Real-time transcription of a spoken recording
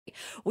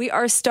We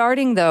are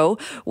starting, though,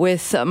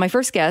 with my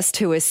first guest,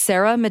 who is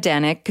Sarah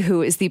Medanik,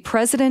 who is the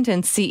president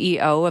and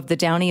CEO of the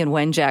Downey and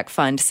Wenjack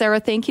Fund. Sarah,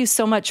 thank you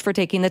so much for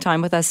taking the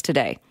time with us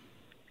today.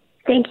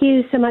 Thank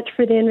you so much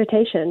for the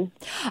invitation.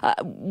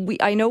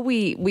 I know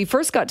we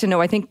first got to know,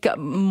 I think,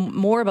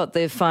 more about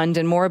the fund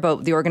and more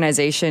about the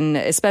organization,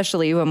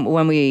 especially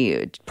when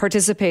we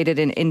participated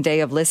in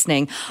Day of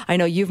Listening. I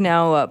know you've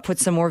now put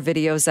some more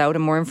videos out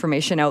and more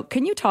information out.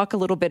 Can you talk a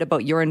little bit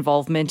about your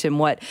involvement in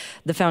what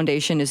the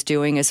foundation is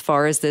doing as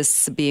far as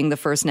this being the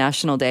first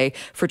National Day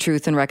for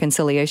Truth and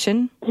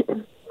Reconciliation?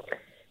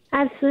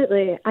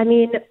 Absolutely. I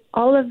mean,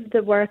 all of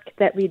the work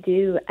that we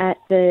do at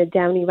the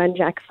Downey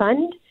Wenjack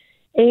Fund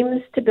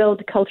aims to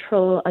build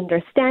cultural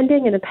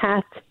understanding and a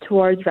path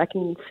towards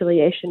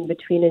reconciliation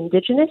between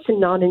Indigenous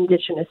and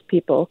non-Indigenous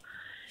people.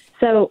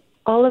 So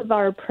all of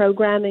our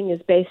programming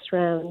is based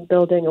around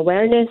building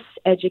awareness,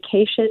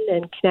 education,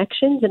 and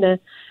connections. And a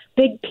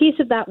big piece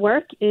of that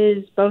work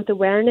is both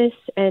awareness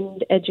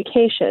and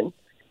education.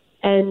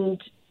 And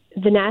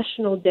the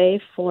National Day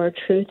for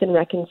Truth and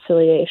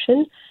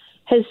Reconciliation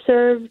has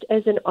served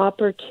as an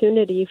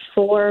opportunity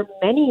for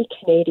many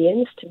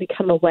Canadians to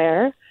become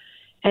aware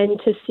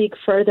and to seek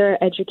further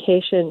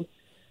education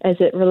as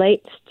it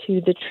relates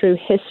to the true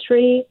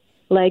history,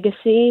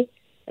 legacy,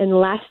 and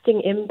lasting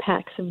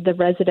impacts of the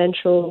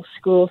residential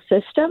school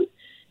system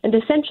and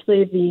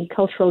essentially the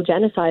cultural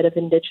genocide of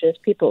Indigenous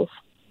peoples.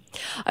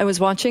 I was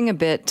watching a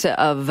bit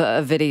of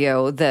a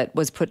video that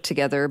was put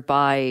together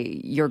by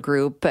your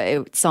group.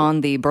 It's on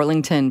the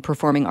Burlington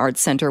Performing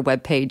Arts Centre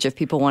webpage if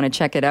people want to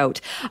check it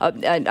out.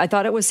 I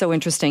thought it was so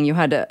interesting. You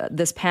had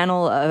this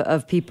panel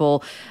of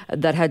people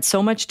that had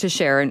so much to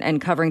share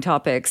and covering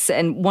topics.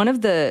 And one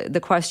of the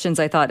questions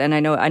I thought,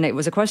 and it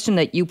was a question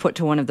that you put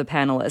to one of the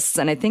panelists,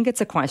 and I think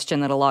it's a question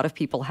that a lot of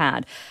people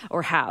had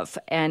or have,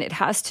 and it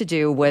has to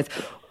do with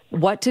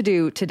what to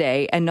do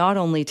today, and not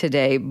only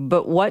today,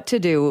 but what to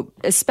do,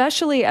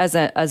 especially as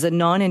a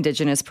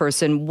non-Indigenous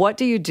person. What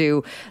do you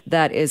do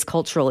that is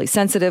culturally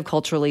sensitive,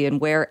 culturally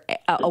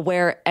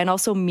aware, and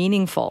also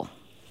meaningful?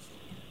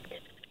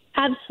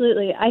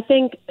 Absolutely. I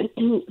think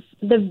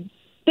the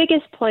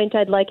biggest point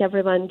I'd like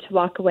everyone to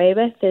walk away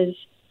with is,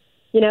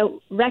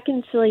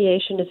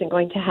 reconciliation isn't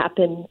going to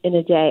happen in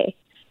a day.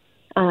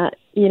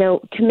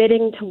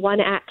 Committing to one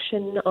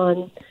action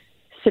on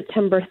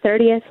September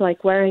 30th,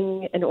 like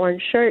wearing an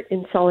orange shirt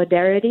in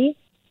solidarity,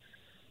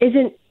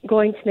 isn't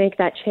going to make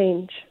that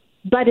change,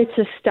 but it's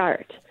a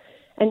start.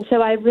 And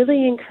so I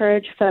really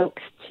encourage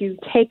folks to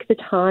take the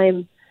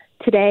time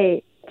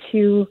today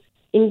to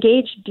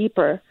engage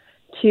deeper,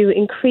 to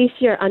increase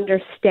your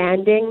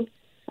understanding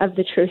of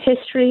the true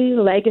history,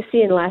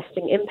 legacy, and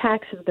lasting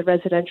impacts of the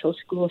residential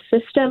school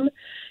system,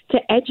 to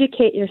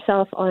educate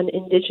yourself on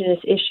Indigenous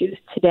issues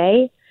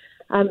today.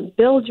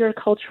 Build your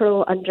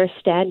cultural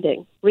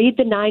understanding. Read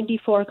the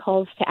 94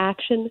 calls to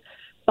action.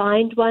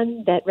 Find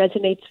one that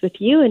resonates with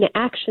you and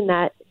action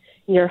that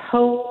in your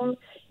home,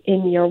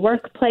 in your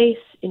workplace,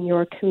 in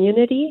your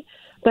community.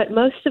 But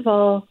most of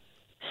all,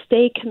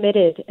 stay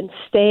committed and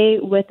stay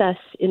with us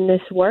in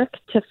this work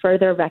to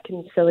further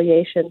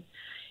reconciliation.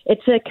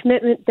 It's a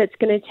commitment that's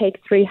going to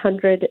take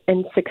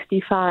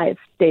 365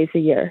 days a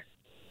year.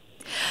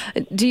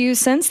 Do you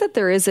sense that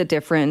there is a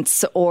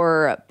difference,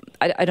 or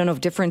I don't know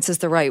if difference is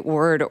the right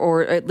word,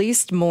 or at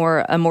least a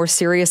more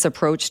serious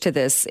approach to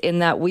this, in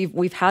that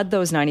we've had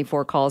those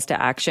 94 calls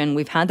to action,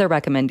 we've had the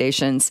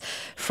recommendations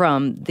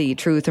from the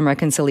Truth and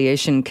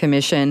Reconciliation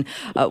Commission,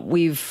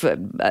 we've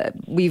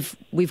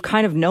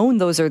kind of known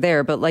those are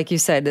there, but like you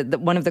said,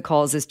 one of the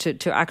calls is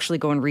to actually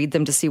go and read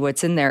them to see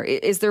what's in there.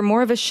 Is there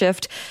more of a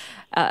shift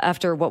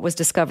after what was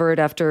discovered,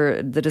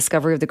 after the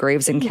discovery of the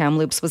graves in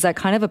Kamloops? Was that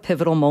kind of a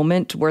pivotal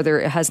moment where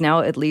there has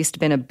now at least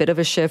been a bit of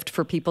a shift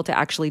for people to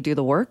actually do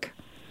the work?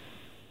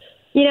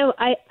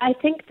 I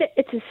think that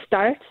it's a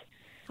start.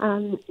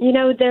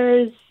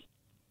 There's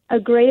a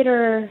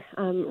greater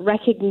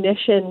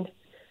recognition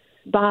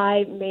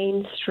by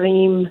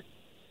mainstream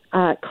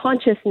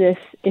consciousness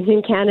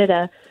in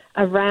Canada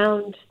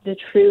around the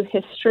true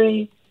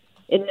history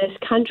in this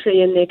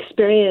country and the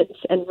experience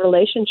and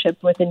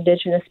relationship with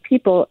Indigenous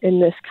people in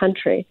this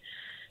country.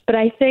 But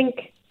I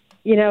think,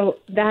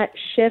 that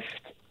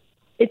shift,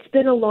 it's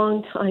been a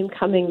long time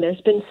coming. There's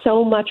been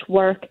so much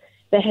work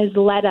that has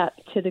led up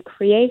to the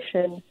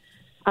creation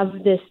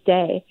of this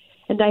day.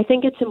 And I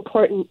think it's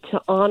important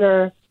to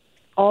honor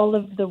all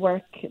of the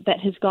work that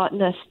has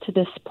gotten us to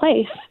this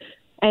place.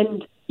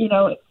 And,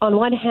 on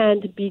one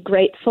hand, be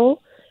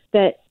grateful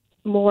that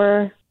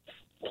more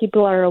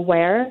people are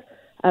aware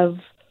of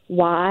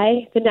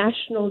why the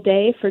National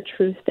Day for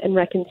Truth and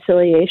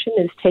Reconciliation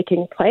is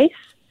taking place,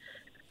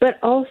 but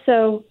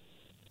also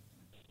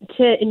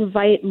to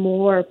invite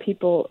more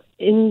people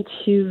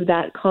into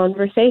that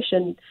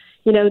conversation.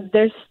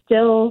 There's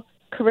still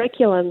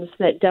curriculums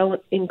that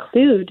don't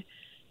include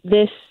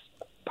this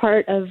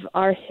part of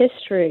our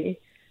history,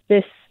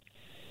 this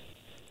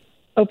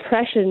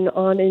oppression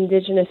on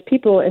Indigenous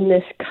people in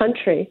this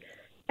country.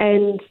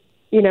 And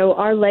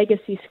our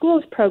legacy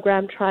schools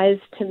program tries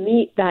to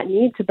meet that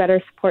need to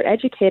better support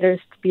educators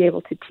to be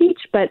able to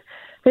teach, but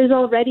there's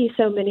already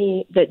so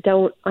many that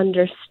don't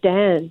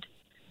understand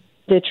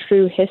the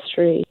true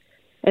history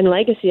and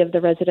legacy of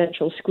the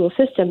residential school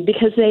system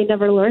because they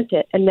never learned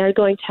it, and they're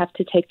going to have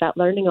to take that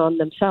learning on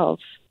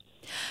themselves.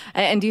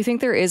 And do you think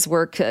there is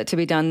work to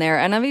be done there?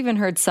 And I've even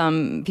heard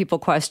some people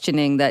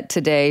questioning that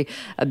today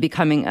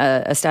becoming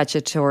a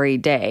statutory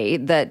day,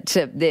 that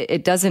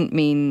it doesn't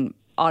mean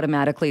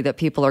automatically that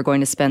people are going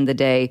to spend the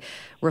day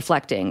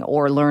reflecting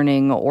or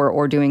learning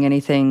or doing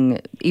anything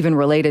even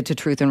related to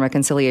truth and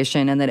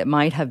reconciliation, and that it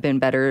might have been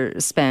better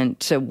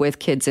spent with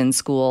kids in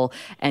school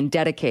and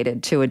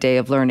dedicated to a day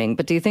of learning.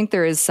 But do you think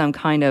there is some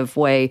kind of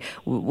way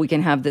we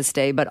can have this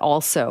day, but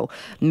also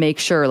make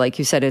sure, like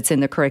you said, it's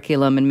in the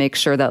curriculum and make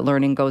sure that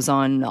learning goes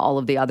on all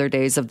of the other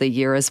days of the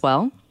year as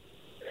well?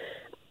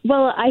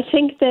 Well, I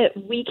think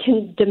that we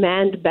can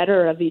demand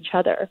better of each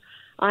other.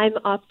 I'm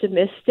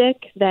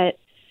optimistic that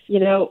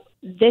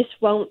this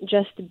won't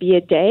just be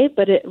a day,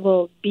 but it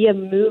will be a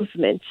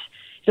movement.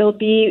 It'll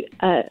be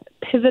a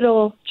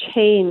pivotal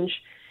change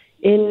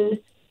in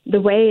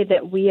the way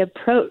that we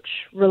approach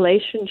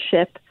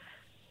relationship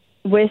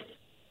with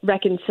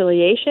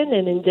reconciliation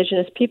and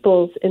Indigenous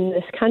peoples in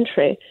this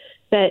country.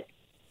 That,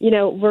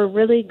 we're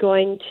really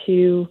going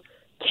to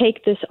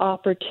take this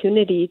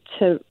opportunity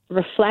to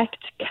reflect,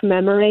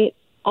 commemorate,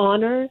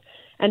 honor,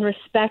 and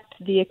respect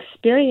the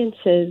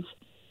experiences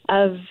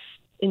of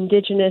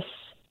Indigenous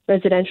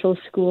residential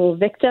school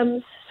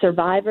victims,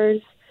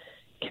 survivors,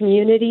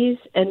 communities,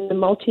 and the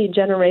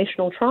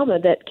multi-generational trauma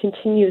that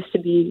continues to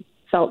be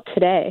felt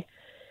today.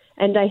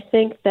 And I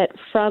think that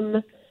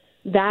from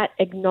that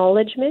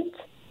acknowledgement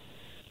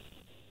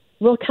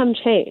will come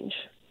change.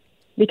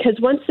 Because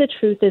once the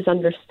truth is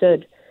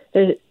understood,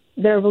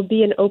 there will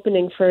be an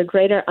opening for a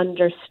greater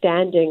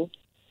understanding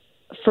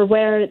for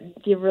where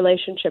the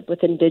relationship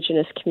with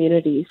Indigenous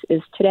communities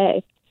is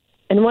today.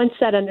 And once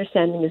that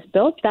understanding is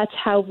built, that's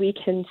how we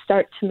can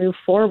start to move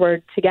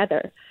forward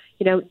together.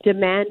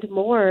 Demand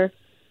more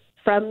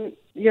from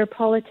your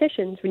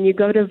politicians when you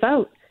go to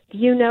vote. Do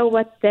you know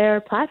what their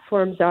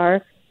platforms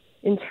are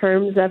in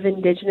terms of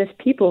Indigenous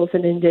peoples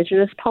and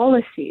Indigenous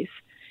policies?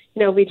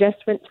 We just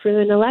went through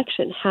an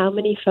election. How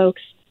many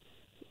folks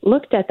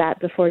looked at that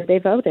before they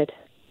voted?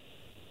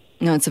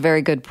 No, it's a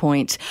very good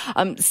point.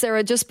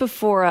 Sarah, just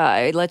before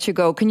I let you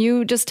go, can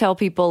you just tell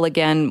people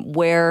again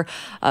where,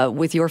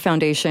 with your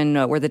foundation,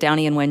 where the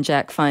Downey and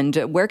Wenjack Fund,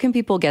 where can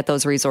people get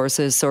those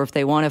resources? So if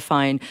they want to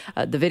find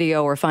the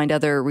video or find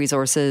other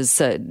resources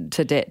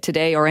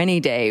today or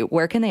any day,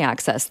 where can they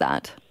access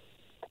that?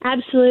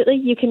 Absolutely.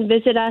 You can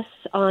visit us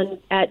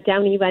at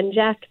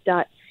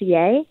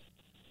downeywenjack.ca.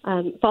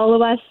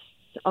 Follow us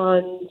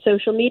on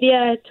social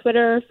media,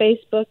 Twitter,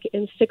 Facebook,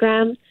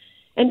 Instagram,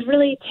 and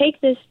really take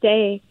this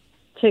day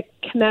to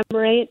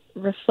commemorate,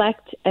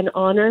 reflect, and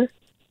honor,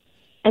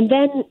 and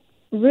then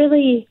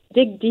really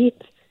dig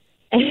deep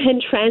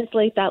and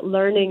translate that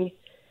learning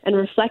and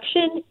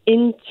reflection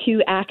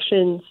into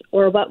actions,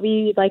 or what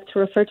we like to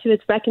refer to as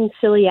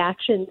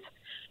reconciliations,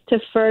 to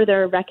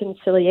further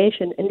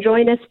reconciliation. And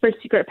join us for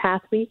Secret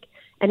Path Week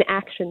and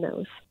action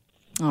those.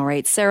 All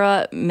right.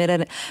 Sarah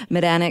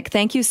Midanik,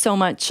 thank you so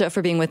much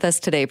for being with us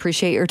today.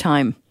 Appreciate your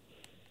time.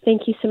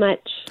 Thank you so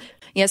much.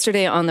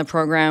 Yesterday on the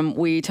program,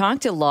 we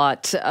talked a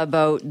lot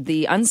about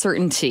the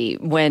uncertainty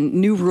when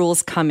new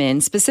rules come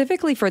in,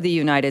 specifically for the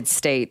United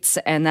States,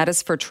 and that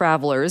is for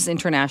travelers,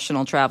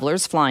 international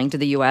travelers flying to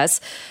the U.S.,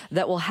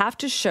 that will have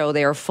to show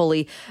they are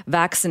fully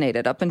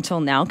vaccinated. Up until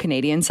now,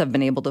 Canadians have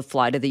been able to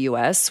fly to the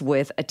U.S.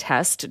 with a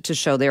test to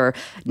show they're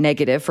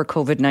negative for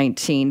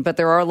COVID-19, but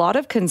there are a lot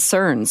of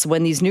concerns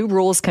when these new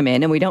rules come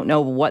in, and we don't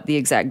know what the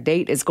exact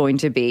date is going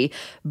to be,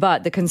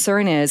 but the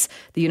concern is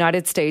the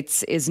United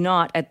States is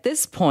not, at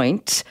this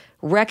point,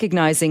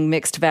 recognizing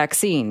mixed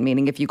vaccine,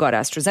 meaning if you got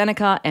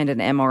AstraZeneca and an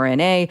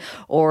mRNA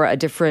or a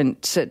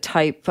different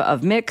type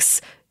of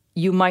mix,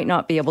 you might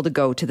not be able to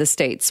go to the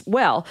States.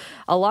 Well,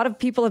 a lot of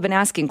people have been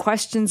asking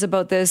questions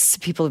about this.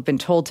 People have been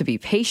told to be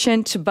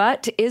patient,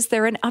 but is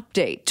there an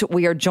update?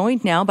 We are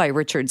joined now by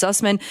Richard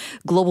Zussman,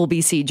 Global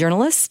BC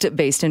journalist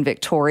based in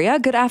Victoria.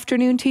 Good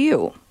afternoon to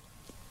you.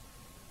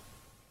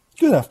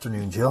 Good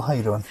afternoon, Jill. How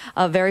you doing?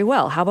 Very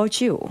well. How about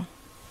you?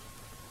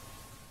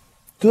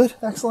 Good.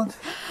 Excellent.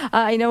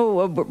 I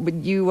know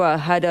you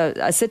had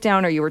a sit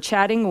down, or you were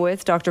chatting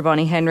with Dr.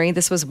 Bonnie Henry.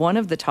 This was one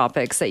of the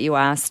topics that you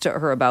asked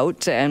her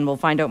about, and we'll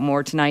find out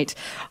more tonight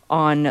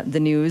on the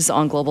news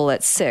on Global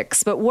at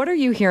 6. But what are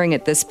you hearing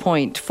at this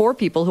point for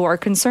people who are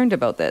concerned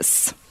about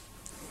this?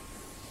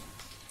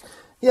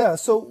 Yeah,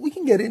 so we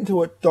can get into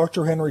what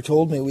Dr. Henry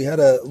told me. We had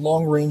a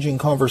long-ranging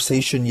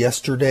conversation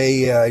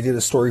yesterday. I did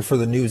a story for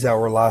the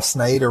NewsHour last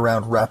night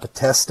around rapid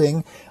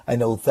testing. I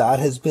know that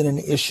has been an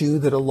issue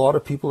that a lot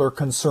of people are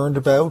concerned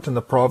about, and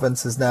the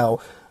province is now,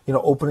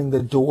 opening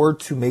the door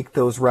to make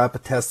those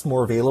rapid tests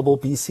more available.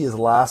 BC is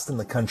last in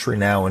the country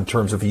now in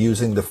terms of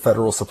using the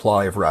federal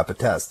supply of rapid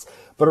tests.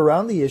 But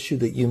around the issue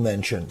that you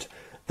mentioned,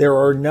 there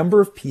are a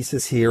number of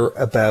pieces here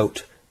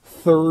about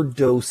third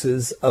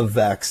doses of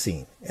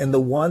vaccine. And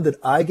the one that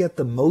I get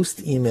the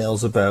most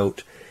emails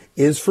about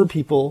is for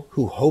people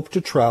who hope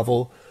to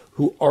travel,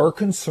 who are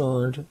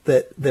concerned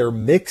that their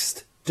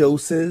mixed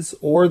doses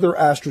or their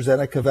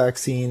AstraZeneca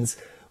vaccines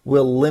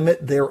will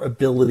limit their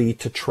ability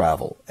to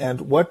travel.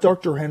 And what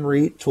Dr.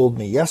 Henry told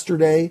me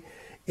yesterday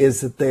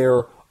is that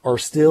there are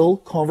still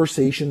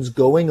conversations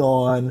going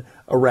on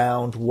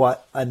around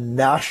what a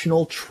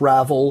national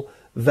travel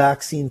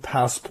vaccine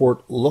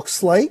passport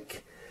looks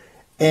like,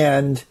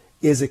 and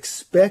is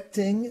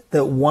expecting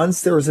that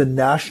once there is a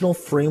national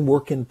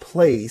framework in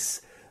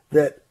place,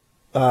 that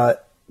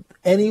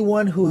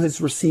anyone who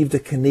has received a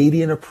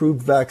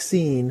Canadian-approved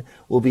vaccine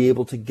will be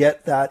able to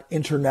get that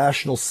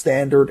international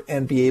standard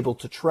and be able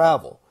to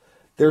travel.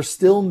 There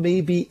still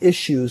may be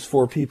issues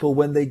for people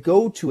when they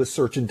go to a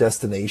certain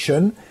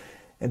destination.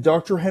 And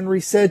Dr.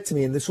 Henry said to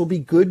me, and this will be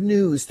good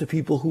news to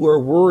people who are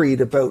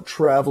worried about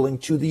traveling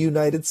to the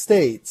United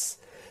States,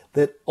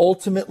 that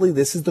ultimately,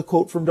 this is the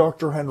quote from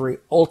Dr. Henry,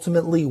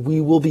 ultimately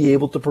we will be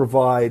able to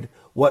provide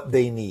what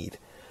they need.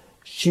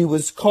 She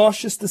was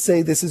cautious to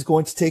say this is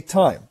going to take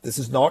time. This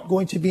is not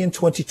going to be in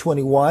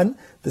 2021.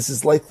 This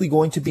is likely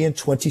going to be in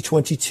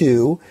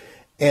 2022,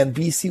 and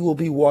BC will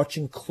be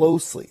watching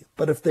closely.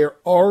 But if there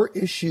are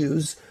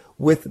issues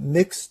with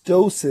mixed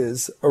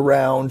doses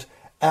around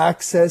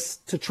access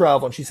to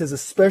travel, and she says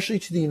especially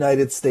to the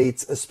United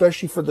States,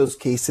 especially for those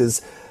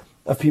cases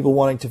of people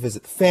wanting to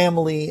visit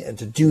family and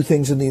to do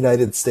things in the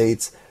United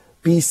States,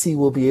 BC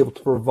will be able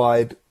to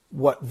provide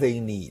what they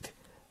need.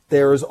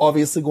 There is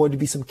obviously going to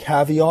be some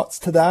caveats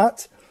to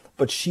that,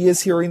 but she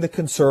is hearing the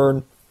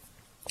concern.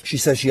 She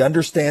says she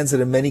understands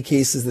that in many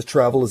cases the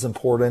travel is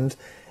important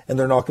and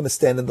they're not going to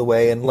stand in the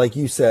way. And like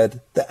you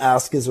said, the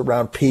ask is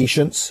around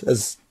patience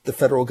as the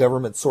federal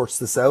government sorts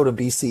this out, and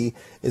BC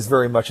is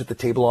very much at the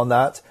table on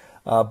that.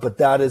 But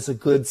that is a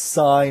good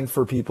sign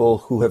for people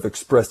who have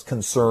expressed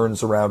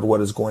concerns around what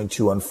is going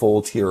to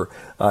unfold here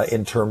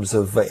in terms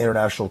of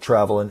international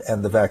travel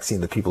and the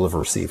vaccine that people have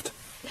received.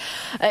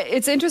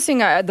 It's interesting,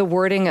 the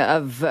wording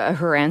of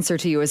her answer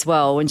to you as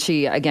well, when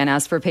she, again,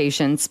 asked for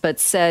patience, but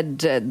said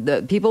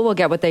the people will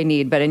get what they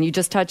need. But, and you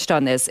just touched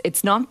on this,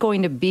 it's not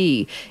going to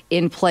be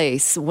in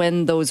place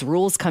when those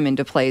rules come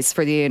into place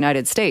for the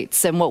United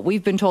States. And what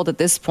we've been told at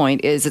this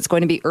point is it's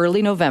going to be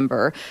early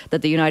November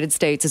that the United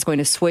States is going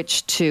to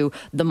switch to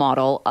the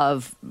model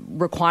of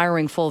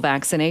requiring full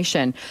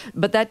vaccination.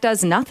 But that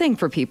does nothing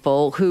for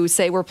people who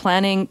say we're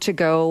planning to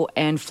go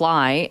and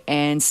fly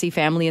and see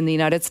family in the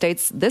United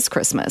States this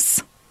Christmas.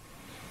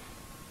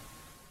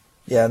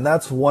 Yeah, and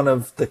that's one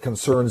of the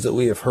concerns that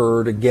we have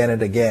heard again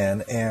and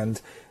again.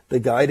 And the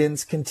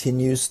guidance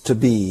continues to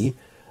be,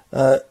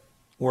 we're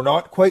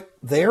not quite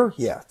there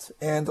yet.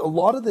 And a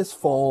lot of this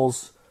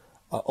falls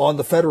on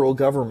the federal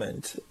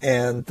government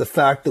and the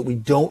fact that we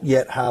don't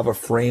yet have a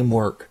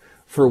framework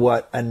for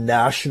what a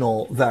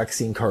national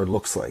vaccine card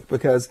looks like.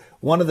 Because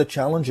one of the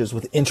challenges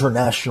with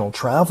international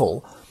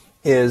travel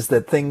is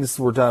that things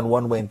were done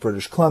one way in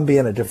British Columbia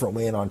and a different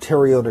way in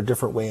Ontario and a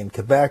different way in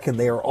Quebec, and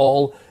they are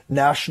all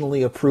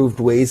nationally approved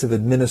ways of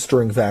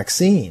administering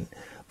vaccine.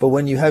 But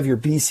when you have your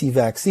BC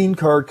vaccine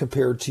card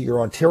compared to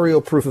your Ontario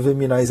proof of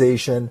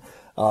immunization,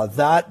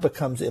 that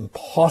becomes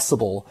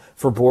impossible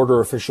for border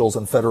officials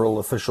and federal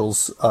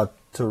officials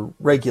to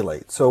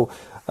regulate. So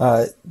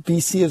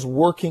BC is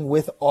working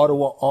with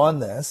Ottawa on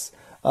this,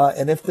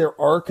 and if there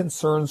are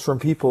concerns from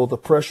people, the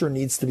pressure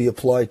needs to be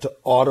applied to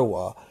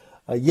Ottawa.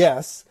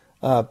 Yes,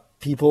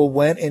 people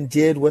went and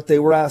did what they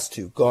were asked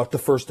to, got the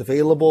first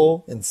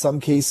available. In some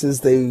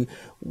cases, they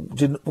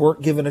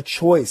weren't given a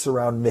choice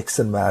around mix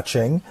and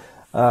matching.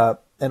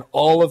 And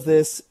all of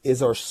this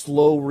is our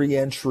slow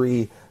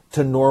re-entry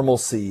to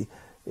normalcy.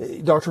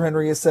 Dr.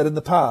 Henry has said in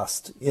the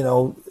past,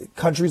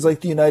 countries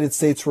like the United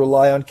States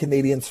rely on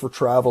Canadians for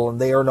travel,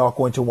 and they are not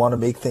going to want to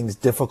make things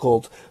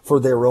difficult for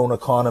their own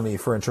economy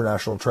for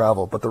international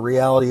travel. But the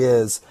reality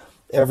is,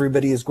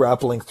 everybody is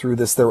grappling through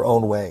this their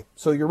own way.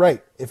 So you're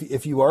right.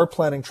 If you are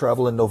planning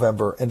travel in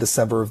November and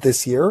December of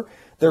this year,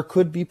 there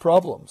could be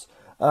problems.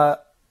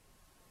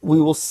 We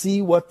will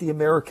see what the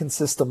American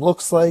system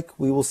looks like.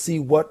 We will see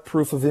what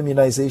proof of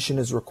immunization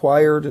is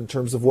required in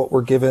terms of what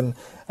we're given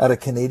at a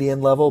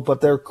Canadian level.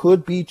 But there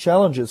could be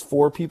challenges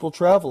for people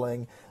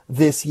traveling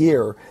this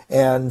year.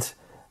 And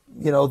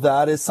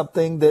that is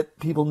something that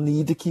people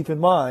need to keep in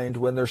mind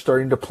when they're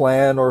starting to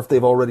plan or if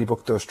they've already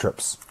booked those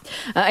trips.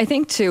 I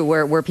think, too,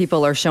 where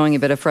people are showing a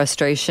bit of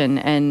frustration,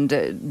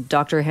 and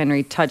Dr.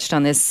 Henry touched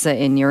on this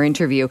in your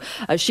interview.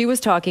 She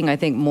was talking, I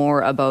think,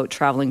 more about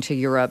traveling to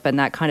Europe and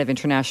that kind of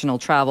international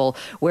travel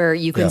where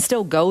you can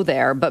still go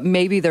there, but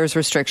maybe there's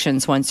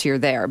restrictions once you're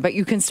there, but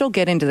you can still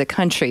get into the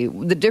country.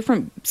 The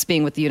difference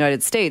being with the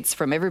United States,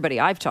 from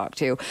everybody I've talked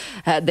to,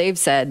 they've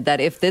said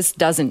that if this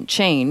doesn't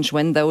change,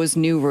 when those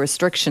new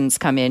restrictions restrictions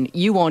come in,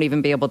 you won't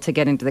even be able to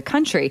get into the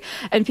country.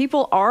 And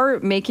people are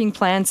making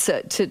plans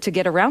to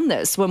get around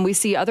this when we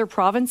see other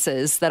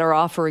provinces that are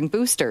offering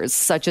boosters,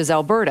 such as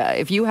Alberta.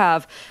 If you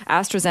have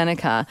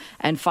AstraZeneca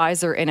and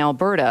Pfizer in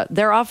Alberta,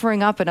 they're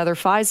offering up another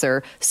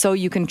Pfizer so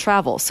you can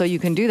travel, so you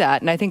can do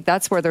that. And I think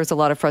that's where there's a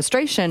lot of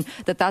frustration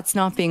that that's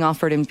not being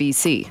offered in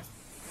BC.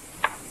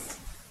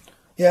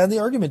 Yeah, and the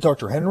argument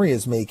Dr. Henry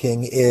is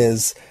making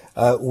is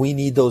we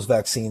need those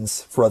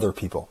vaccines for other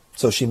people.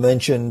 So she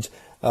mentioned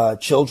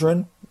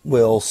children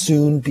will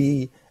soon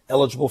be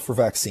eligible for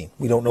vaccine.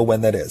 We don't know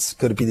when that is.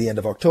 Could it be the end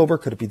of October?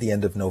 Could it be the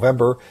end of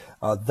November?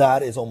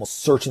 That is almost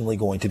certainly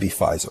going to be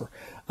Pfizer.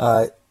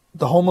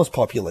 The homeless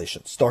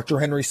populations. Dr.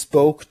 Henry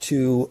spoke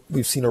to,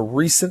 we've seen a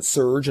recent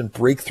surge in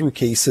breakthrough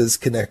cases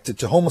connected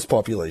to homeless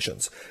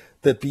populations,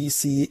 that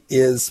BC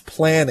is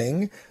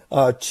planning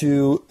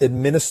to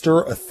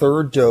administer a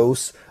third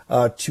dose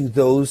to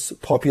those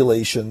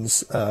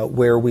populations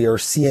where we are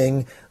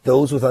seeing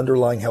those with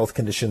underlying health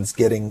conditions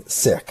getting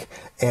sick.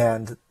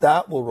 And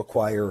that will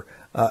require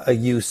a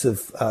use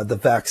of the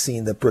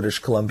vaccine that British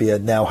Columbia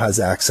now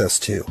has access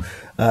to.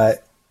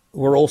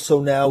 We're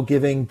also now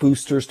giving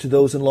boosters to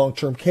those in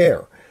long-term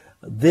care.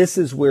 This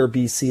is where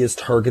BC is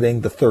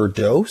targeting the third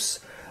dose.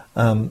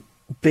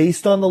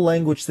 Based on the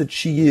language that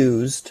she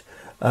used,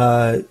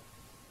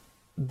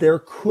 there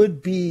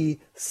could be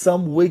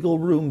some wiggle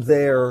room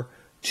there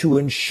to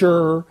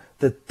ensure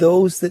that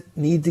those that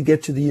need to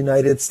get to the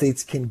United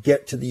States can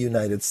get to the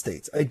United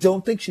States. I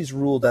don't think she's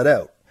ruled that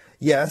out.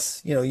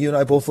 Yes, you and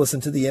I both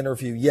listened to the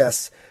interview.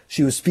 Yes,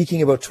 she was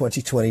speaking about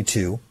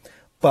 2022.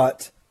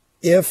 But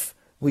if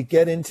we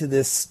get into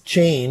this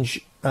change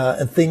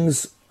and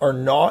things are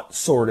not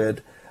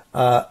sorted,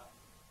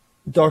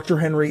 Dr.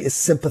 Henry is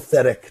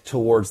sympathetic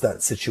towards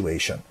that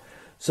situation.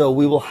 So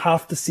we will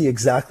have to see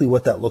exactly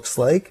what that looks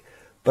like.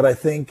 But I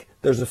think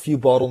there's a few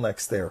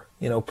bottlenecks there,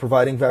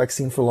 providing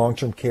vaccine for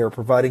long-term care,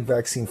 providing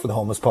vaccine for the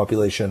homeless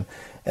population,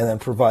 and then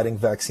providing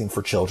vaccine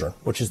for children,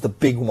 which is the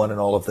big one in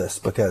all of this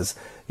because,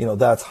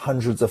 that's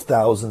hundreds of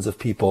thousands of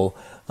people.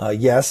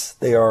 Yes,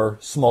 they are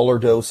smaller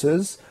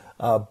doses,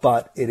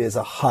 but it is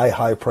a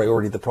high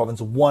priority. The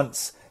province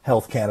once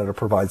Health Canada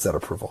provides that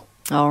approval.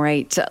 All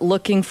right.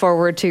 Looking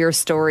forward to your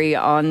story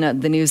on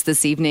the news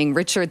this evening.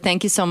 Richard,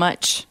 thank you so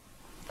much.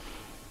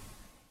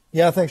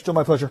 Yeah, thanks, Joe.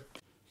 My pleasure.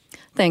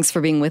 Thanks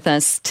for being with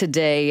us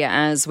today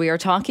as we are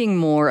talking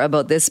more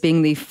about this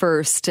being the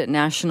first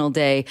National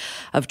Day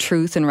of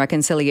Truth and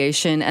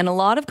Reconciliation. And a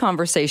lot of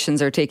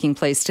conversations are taking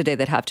place today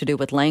that have to do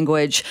with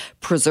language,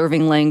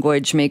 preserving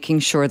language, making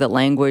sure that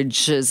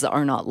languages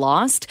are not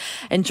lost.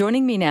 And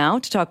joining me now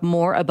to talk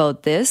more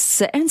about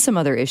this and some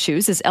other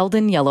issues is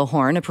Eldon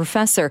Yellowhorn, a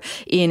professor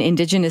in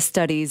Indigenous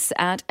Studies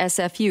at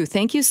SFU.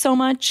 Thank you so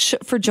much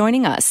for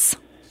joining us.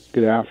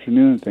 Good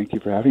afternoon. Thank you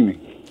for having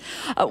me.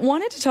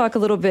 Wanted to talk a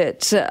little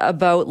bit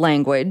about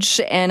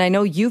language, and I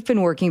know you've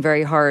been working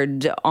very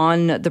hard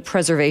on the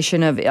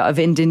preservation of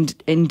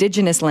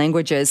Indigenous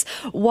languages.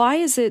 Why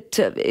is it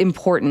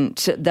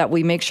important that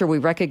we make sure we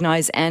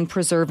recognize and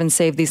preserve and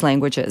save these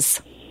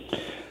languages?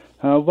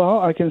 Well,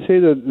 I can say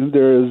that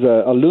there is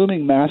a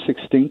looming mass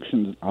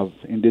extinction of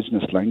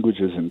Indigenous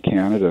languages in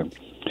Canada.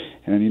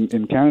 And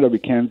in Canada, we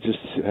can't just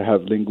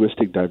have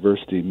linguistic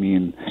diversity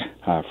mean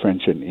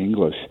French and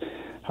English.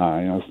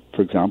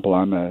 For example,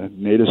 I'm a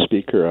native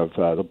speaker of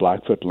the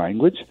Blackfoot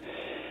language,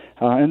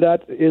 and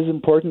that is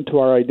important to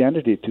our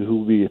identity, to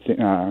who we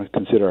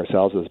consider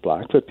ourselves as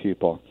Blackfoot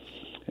people.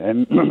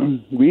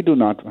 And we do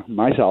not,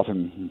 myself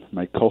and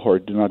my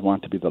cohort, do not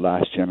want to be the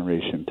last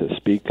generation to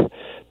speak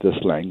this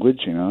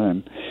language,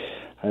 and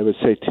I would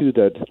say, too,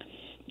 that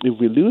if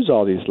we lose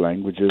all these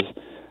languages,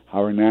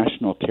 our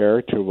national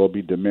character will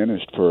be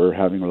diminished for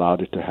having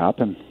allowed it to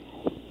happen.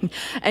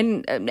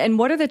 And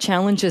what are the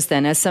challenges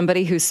then? As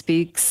somebody who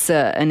speaks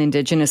an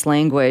Indigenous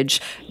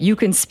language, you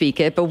can speak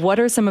it, but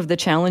what are some of the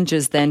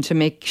challenges then to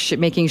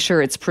making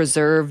sure it's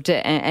preserved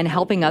and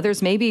helping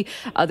others, maybe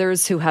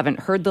others who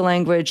haven't heard the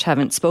language,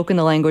 haven't spoken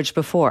the language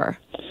before?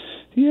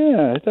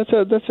 Yeah, that's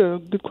a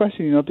good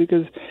question,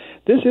 because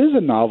this is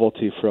a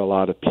novelty for a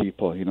lot of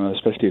people,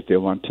 especially if they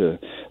want to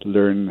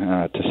learn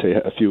to say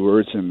a few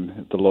words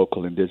in the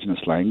local Indigenous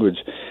language.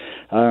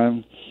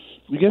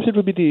 I guess it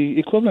would be the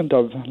equivalent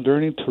of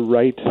learning to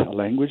write a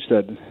language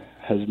that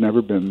has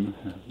never been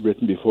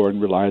written before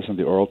and relies on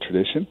the oral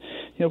tradition,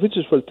 which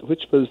is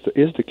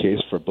the case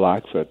for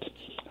Blackfoot.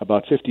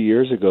 About 50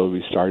 years ago,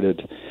 we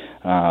started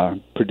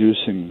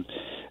producing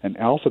an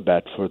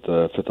alphabet for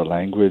the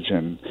language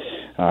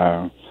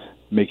and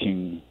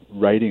making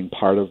writing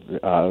part of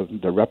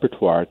the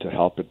repertoire to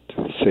help it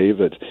save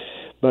it.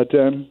 But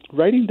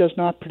writing does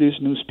not produce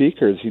new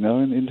speakers.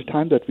 In the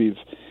time that we've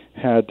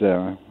had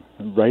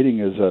writing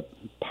as a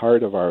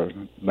part of our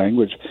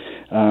language,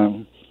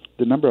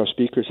 the number of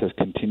speakers has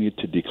continued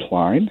to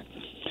decline.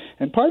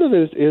 And part of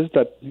it is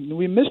that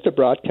we missed a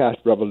broadcast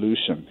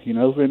revolution.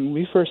 When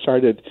we first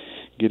started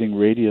getting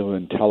radio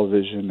and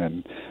television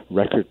and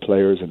record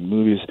players and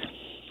movies,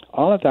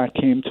 all of that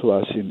came to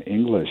us in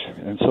English.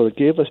 And so it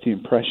gave us the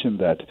impression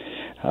that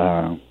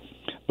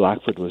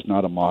Blackfoot was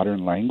not a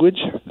modern language,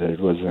 that it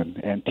was an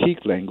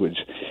antique language.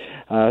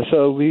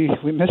 So we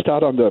missed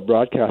out on the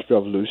broadcast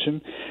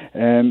revolution,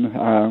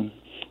 and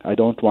I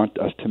don't want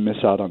us to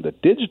miss out on the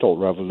digital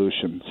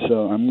revolution. So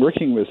I'm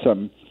working with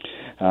some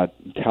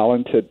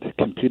talented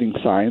computing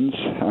science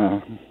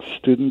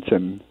students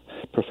and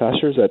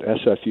professors at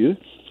SFU,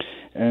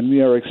 and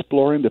we are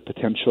exploring the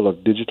potential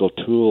of digital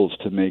tools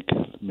to make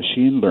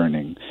machine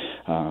learning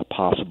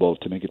possible,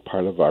 to make it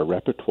part of our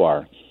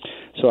repertoire.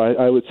 So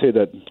I would say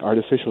that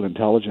artificial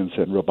intelligence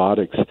and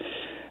robotics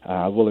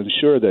will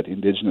ensure that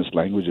Indigenous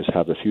languages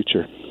have a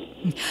future.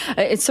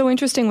 It's so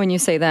interesting when you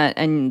say that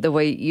and the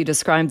way you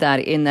describe that,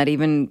 in that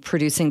even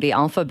producing the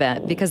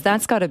alphabet, because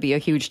that's got to be a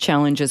huge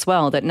challenge as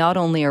well, that not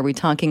only are we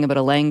talking about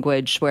a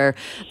language where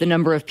the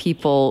number of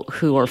people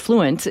who are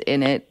fluent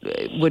in it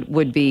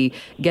would be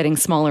getting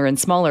smaller and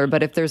smaller,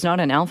 but if there's not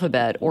an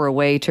alphabet or a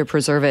way to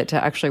preserve it,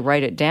 to actually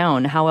write it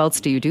down, how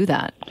else do you do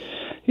that?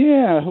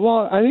 Yeah,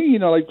 well, I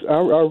think, like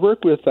our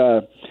work with,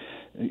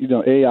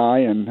 AI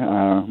and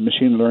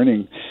machine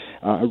learning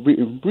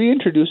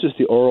reintroduces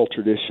the oral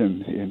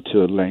tradition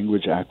into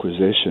language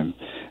acquisition,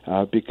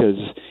 because,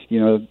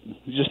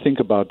 just think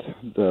about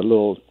the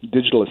little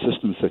digital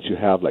assistants that you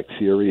have, like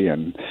Siri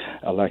and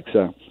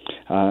Alexa,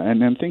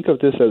 and then think of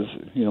this as,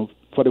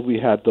 what if we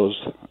had those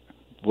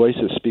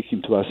voices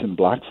speaking to us in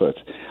Blackfoot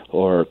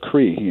or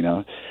Cree,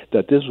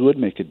 that this would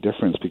make a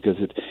difference, because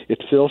it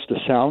fills the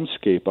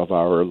soundscape of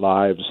our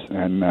lives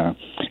and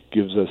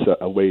gives us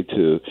a way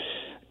to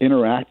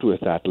interact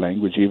with that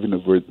language, even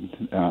if we're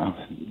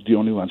the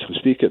only ones who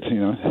speak it.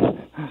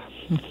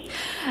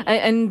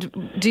 And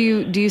do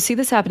you see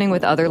this happening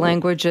with other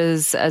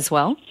languages as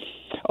well?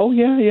 Oh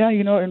yeah.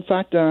 In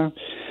fact,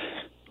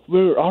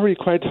 we're already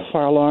quite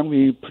far along.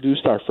 We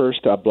produced our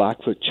first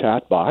Blackfoot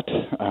chatbot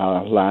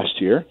last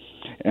year,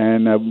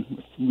 and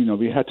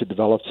we had to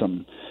develop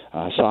some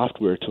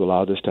software to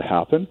allow this to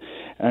happen.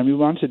 And we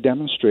wanted to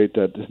demonstrate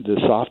that the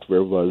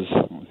software was,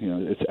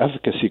 its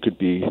efficacy could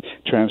be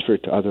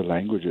transferred to other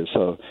languages.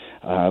 So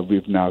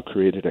we've now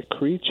created a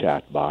Cree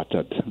chatbot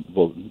that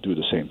will do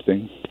the same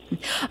thing.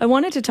 I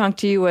wanted to talk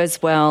to you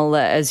as well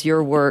as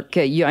your work.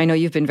 I know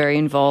you've been very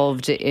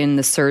involved in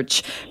the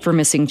search for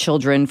missing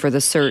children, for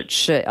the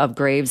search of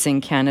graves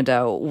in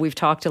Canada. We've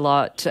talked a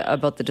lot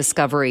about the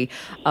discovery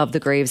of the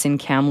graves in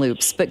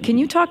Kamloops, but can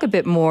you talk a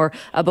bit more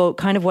about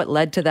kind of what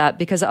led to that?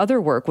 Because other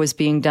work was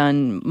being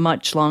done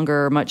much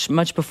longer,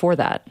 much before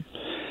that.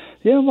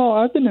 Yeah, well,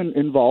 I've been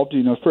involved,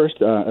 first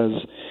as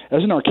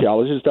an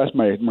archaeologist. That's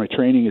my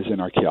training is in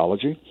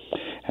archaeology.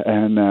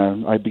 And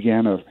I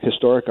began a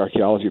historic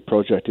archaeology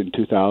project in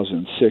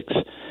 2006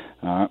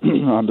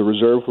 on the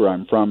reserve where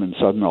I'm from in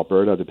southern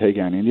Alberta, the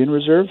Piegan Indian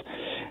Reserve.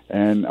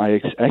 And I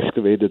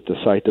excavated the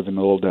site of an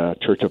old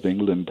Church of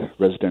England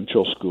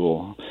residential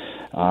school.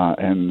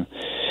 And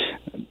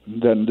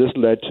then this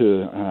led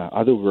to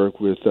other work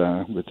with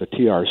the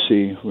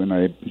TRC when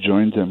I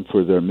joined them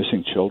for their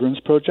Missing Children's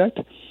project.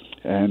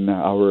 And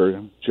our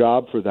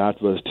job for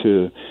that was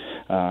to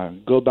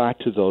go back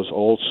to those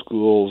old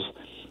schools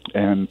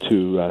and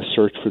to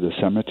search for the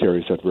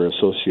cemeteries that were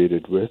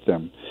associated with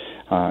them,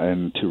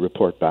 and to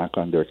report back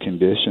on their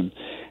condition.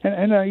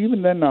 And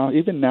even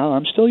now,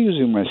 I'm still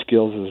using my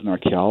skills as an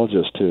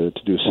archaeologist to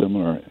do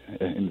similar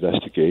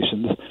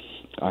investigations.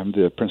 I'm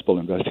the principal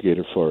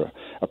investigator for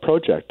a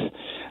project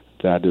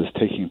that is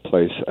taking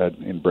place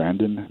in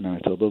Brandon,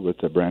 Manitoba, with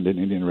the Brandon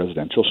Indian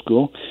Residential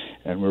School,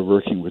 and we're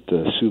working with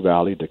the Sioux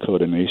Valley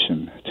Dakota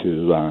Nation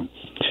to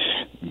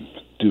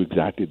do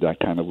exactly that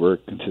kind of work,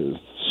 and to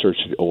search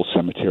the old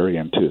cemetery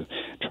and to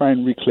try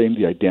and reclaim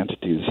the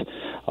identities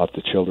of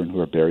the children who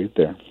are buried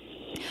there.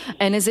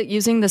 And is it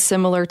using the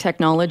similar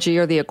technology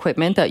or the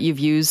equipment that you've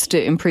used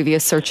in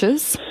previous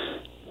searches?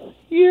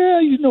 Yeah,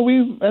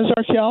 we as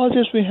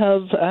archaeologists, we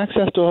have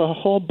access to a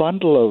whole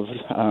bundle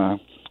of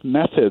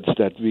methods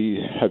that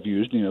we have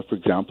used. For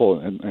example,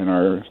 in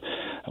our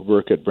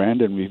work at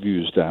Brandon, we've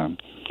used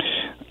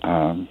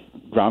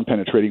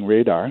ground-penetrating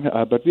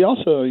radar, but we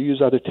also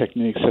use other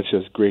techniques such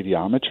as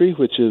gradiometry,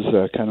 which is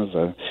kind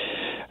of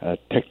a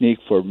technique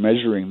for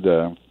measuring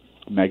the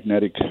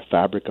magnetic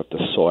fabric of the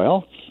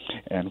soil.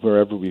 And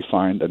wherever we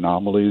find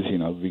anomalies,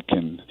 we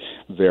can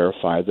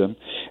verify them.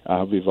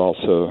 We've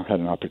also had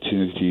an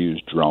opportunity to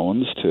use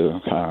drones to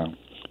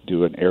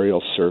do an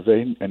aerial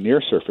survey, a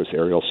near-surface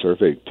aerial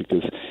survey,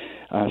 because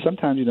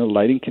sometimes,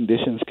 lighting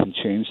conditions can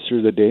change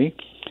through the day,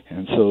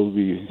 and so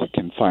we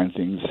can find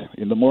things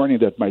in the morning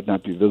that might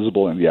not be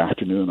visible in the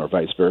afternoon, or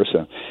vice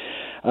versa.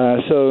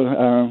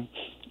 So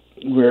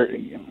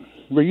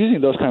we're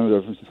using those kinds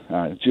of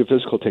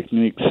geophysical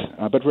techniques,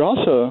 but we're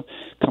also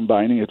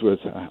combining it with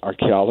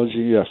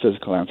archaeology,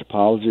 physical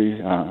anthropology,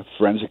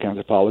 forensic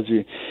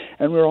anthropology,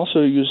 and we're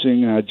also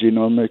using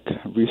genomic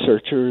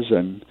researchers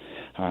and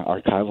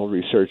archival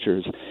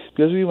researchers,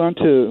 because we want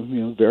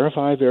to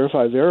verify,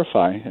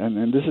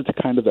 and this is the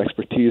kind of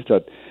expertise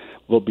that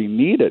will be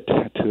needed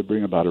to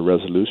bring about a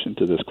resolution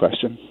to this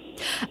question.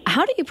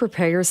 How do you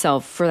prepare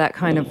yourself for that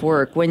kind of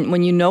work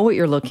when you know what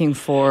you're looking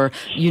for,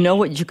 you know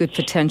what you could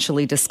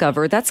potentially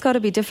discover? That's got to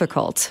be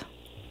difficult.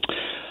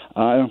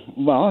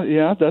 Well,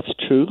 yeah, that's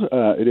true.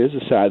 It is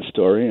a sad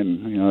story,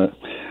 and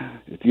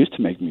it used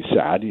to make me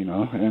sad.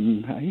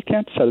 And you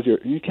can't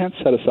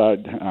set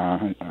aside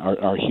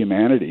our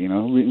humanity.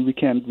 We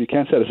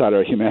can't set aside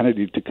our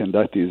humanity to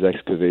conduct these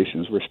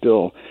excavations. We're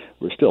still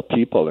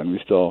people, and we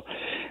still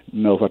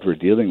know what we're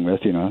dealing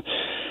with.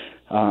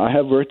 I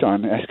have worked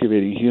on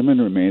excavating human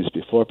remains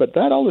before, but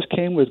that always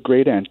came with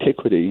great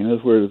antiquity,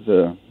 where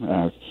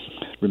the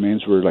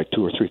remains were like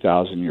 2,000 or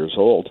 3,000 years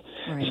old.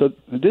 Right. So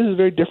this is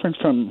very different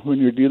from when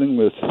you're dealing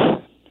with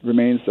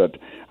remains that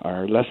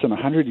are less than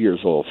 100 years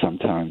old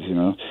sometimes,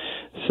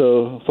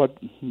 So what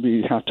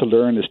we have to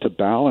learn is to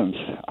balance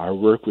our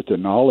work with the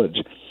knowledge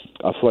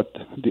of what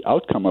the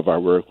outcome of our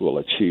work will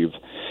achieve.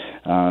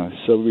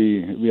 So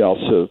we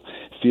also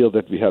feel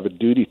that we have a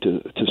duty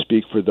to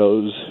speak for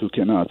those who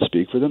cannot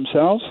speak for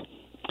themselves.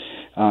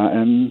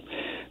 And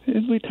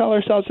we tell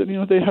ourselves that,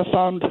 they have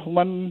found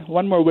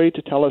one more way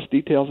to tell us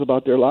details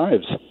about their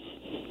lives.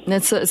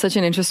 That's such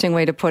an interesting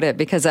way to put it,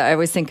 because I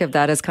always think of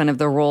that as kind of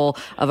the role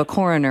of a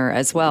coroner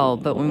as well.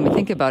 But when we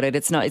think about it,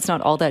 it's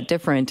not all that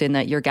different in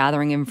that you're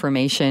gathering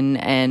information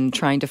and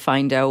trying to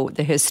find out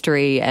the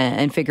history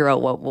and figure out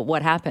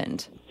what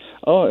happened.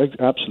 Oh,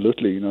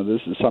 absolutely.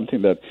 This is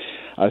something that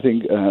I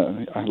think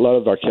a lot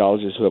of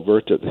archaeologists who have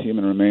worked at the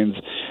human remains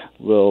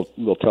will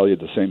tell you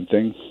the same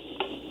thing.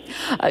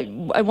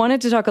 I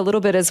wanted to talk a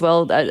little bit as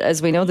well. As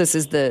we know, this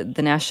is the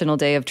National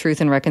Day of Truth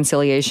and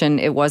Reconciliation.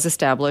 It was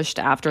established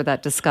after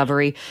that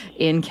discovery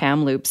in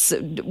Kamloops.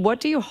 What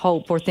do you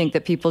hope or think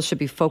that people should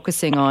be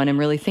focusing on and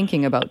really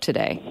thinking about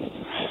today?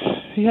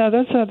 Yeah,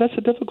 that's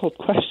a difficult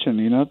question,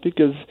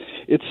 because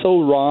it's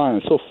so raw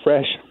and so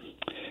fresh,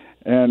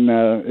 and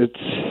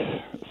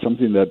it's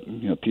something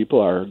that people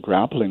are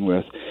grappling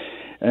with.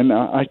 And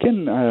I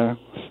can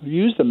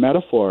use the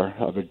metaphor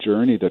of a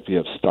journey that we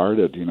have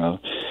started.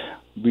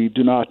 We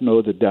do not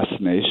know the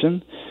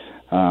destination.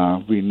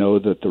 We know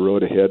that the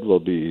road ahead will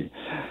be,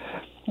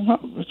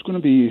 it's going to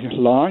be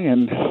long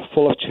and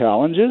full of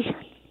challenges.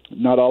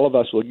 Not all of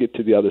us will get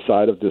to the other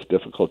side of this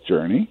difficult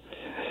journey,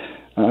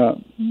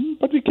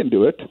 but we can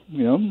do it.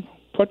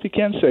 What we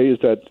can say is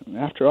that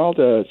after all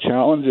the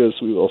challenges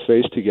we will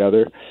face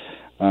together,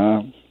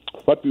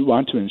 what we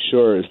want to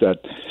ensure is that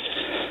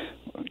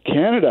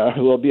Canada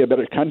will be a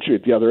better country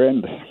at the other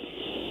end.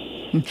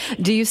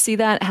 Do you see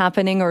that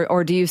happening,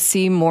 or do you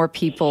see more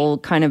people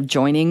kind of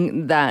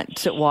joining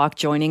that walk,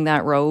 joining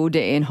that road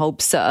in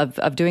hopes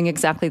of doing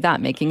exactly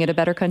that, making it a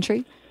better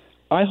country?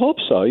 I hope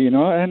so,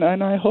 and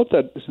I hope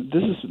that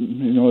this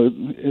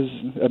is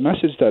a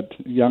message that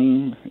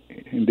young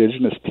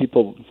Indigenous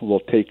people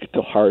will take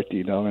to heart,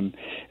 and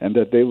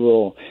that they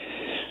will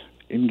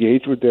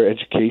engage with their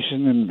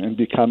education and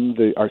become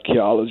the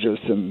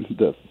archaeologists and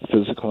the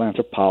physical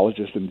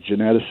anthropologists and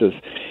geneticists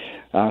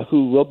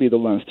who will be the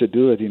ones to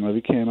do it.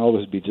 We can't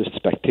always be just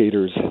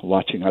spectators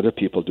watching other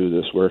people do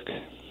this work.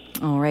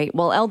 All right.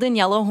 Well, Eldon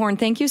Yellowhorn,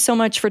 thank you so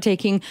much for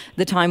taking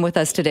the time with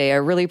us today. I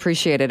really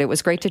appreciate it. It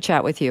was great to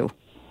chat with you.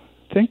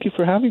 Thank you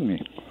for having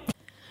me.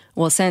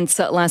 Well, since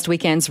last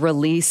weekend's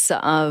release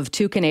of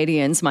two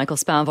Canadians, Michael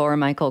Spavor and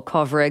Michael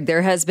Kovrig,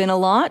 there has been a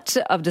lot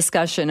of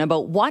discussion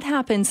about what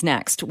happens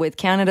next with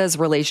Canada's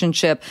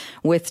relationship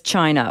with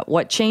China.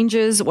 What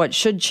changes, what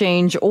should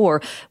change,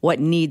 or what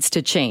needs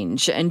to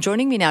change. And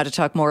joining me now to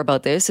talk more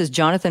about this is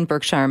Jonathan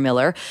Berkshire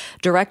Miller,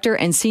 Director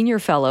and Senior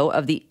Fellow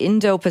of the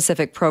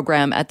Indo-Pacific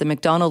Program at the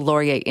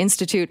Macdonald-Laurier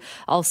Institute,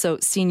 also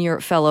Senior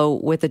Fellow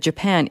with the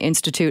Japan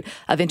Institute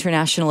of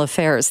International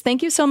Affairs.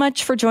 Thank you so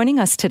much for joining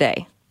us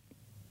today.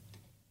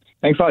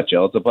 Thanks a lot,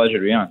 Jill. It's a pleasure to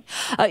be on.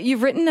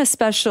 You've written a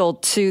special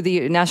to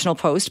the National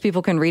Post.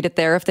 People can read it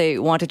there if they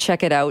want to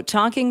check it out,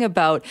 talking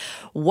about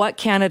what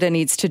Canada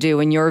needs to do,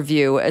 in your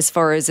view, as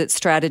far as its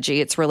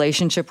strategy, its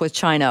relationship with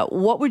China.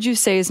 What would you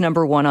say is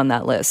number one on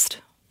that list?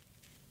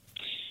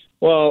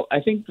 Well, I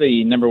think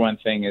the number one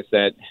thing is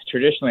that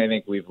traditionally I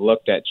think we've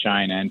looked at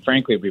China, and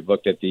frankly we've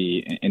looked at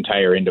the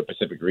entire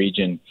Indo-Pacific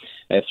region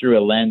through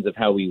a lens of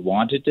how we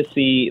wanted to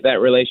see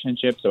that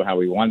relationship, so how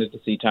we wanted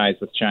to see ties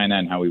with China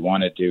and how we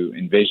wanted to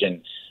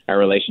envision our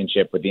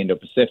relationship with the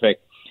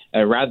Indo-Pacific,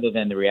 rather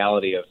than the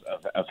reality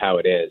of how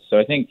it is. So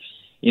I think,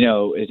 in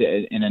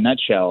a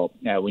nutshell,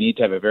 we need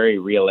to have a very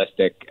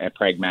realistic,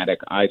 pragmatic,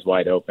 eyes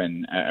wide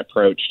open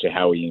approach to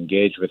how we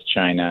engage with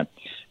China.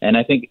 And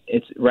I think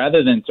it's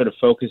rather than sort of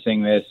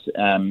focusing this,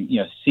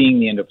 seeing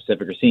the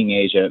Indo-Pacific or seeing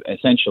Asia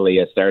essentially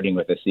as starting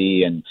with a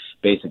C and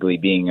basically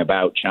being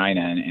about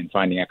China and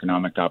finding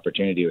economic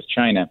opportunity with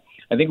China,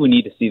 I think we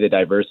need to see the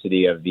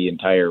diversity of the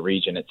entire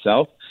region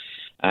itself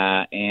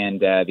and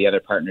the other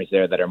partners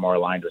there that are more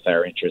aligned with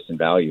our interests and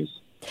values.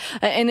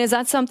 And is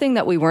that something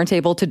that we weren't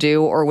able to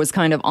do or was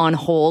kind of on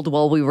hold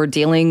while we were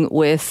dealing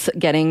with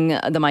getting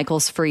the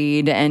Michaels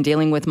freed and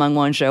dealing with Meng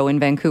Wanzhou in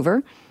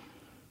Vancouver?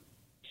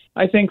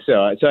 I think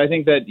so. So I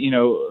think that,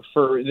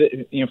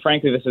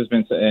 frankly, this has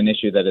been an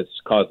issue that has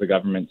caused the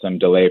government some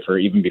delay for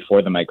even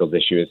before the Michaels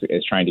issue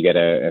is trying to get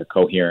a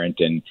coherent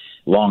and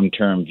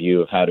long-term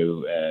view of how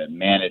to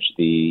manage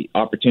the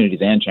opportunities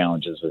and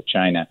challenges with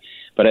China.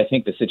 But I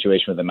think the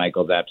situation with the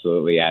Michaels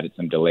absolutely added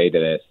some delay to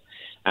this.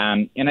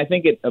 And I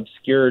think it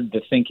obscured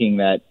the thinking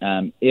that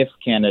if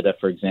Canada,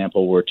 for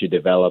example, were to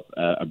develop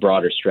a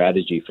broader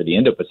strategy for the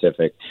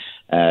Indo-Pacific,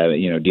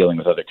 dealing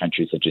with other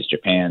countries such as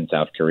Japan,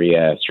 South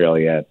Korea,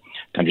 Australia,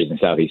 countries in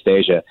Southeast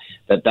Asia,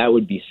 that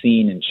would be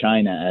seen in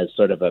China as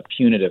sort of a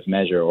punitive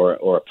measure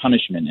or a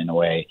punishment in a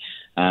way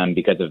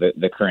because of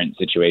the current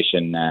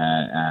situation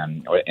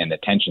and the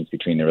tensions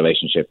between the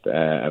relationship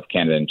of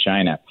Canada and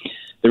China.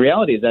 The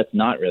reality is that's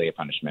not really a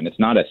punishment. It's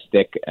not a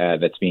stick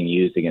that's being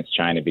used against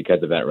China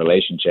because of that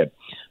relationship.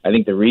 I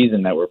think the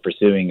reason that we're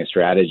pursuing a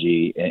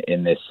strategy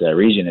in this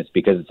region is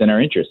because it's in our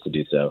interest to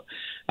do so.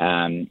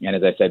 And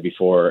as I said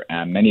before,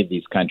 many of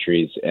these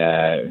countries,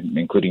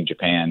 including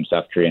Japan,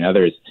 South Korea, and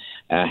others,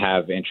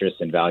 have interests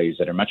and values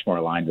that are much more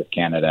aligned with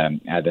Canada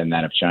than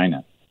that of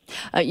China.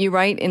 You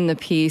write in the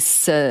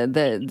piece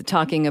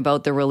talking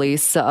about the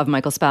release of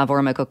Michael Spavor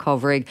and Michael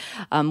Kovrig.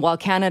 While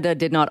Canada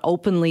did not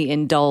openly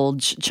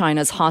indulge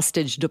China's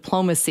hostage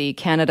diplomacy,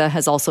 Canada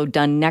has also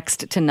done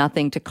next to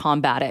nothing to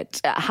combat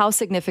it. How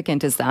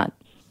significant is that?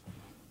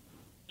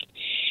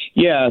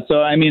 Yeah,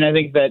 so I mean, I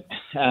think that,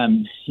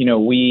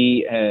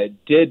 we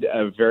did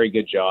a very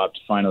good job to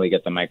finally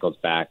get the Michaels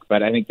back.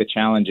 But I think the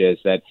challenge is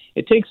that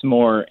it takes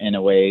more in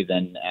a way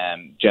than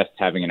just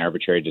having an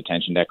arbitrary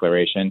detention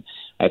declaration.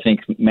 I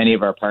think many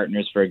of our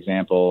partners, for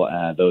example,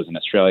 those in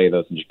Australia,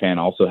 those in Japan,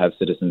 also have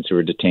citizens who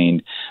are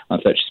detained on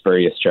such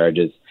spurious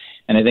charges.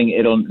 And I think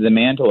the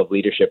mantle of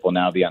leadership will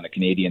now be on the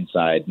Canadian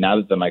side now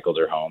that the Michaels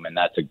are home, and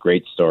that's a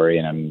great story,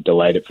 and I'm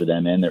delighted for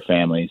them and their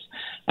families.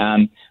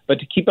 But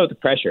to keep out the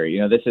pressure,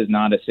 this is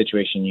not a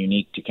situation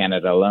unique to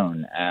Canada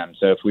alone.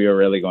 So if we are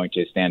really going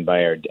to stand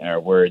by our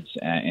words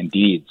and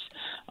deeds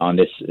on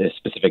this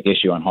specific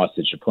issue on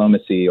hostage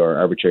diplomacy or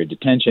arbitrary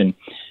detention,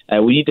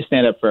 we need to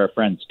stand up for our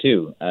friends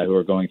too, who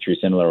are going through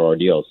similar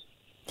ordeals.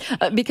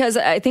 Because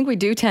I think we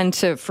do tend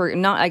to,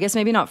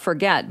 maybe not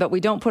forget, but we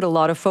don't put a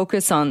lot of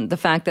focus on the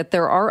fact that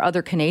there are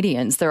other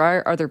Canadians, there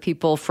are other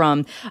people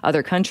from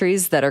other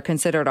countries that are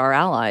considered our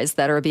allies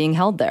that are being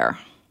held there.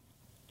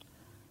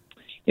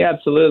 Yeah,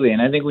 absolutely.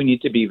 And I think we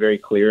need to be very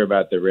clear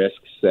about the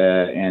risks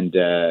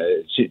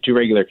to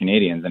regular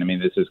Canadians. And I mean,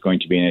 this is going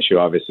to be an issue,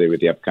 obviously,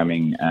 with the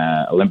upcoming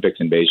Olympics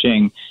in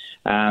Beijing.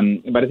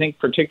 But I think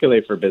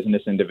particularly for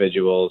business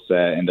individuals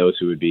and those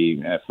who would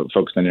be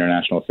focused on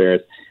international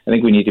affairs, I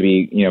think we need to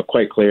be,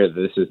 quite clear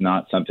that this is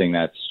not something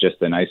that's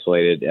just an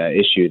isolated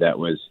issue that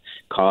was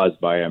caused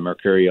by a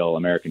mercurial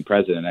American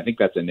president. I think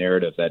that's a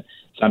narrative that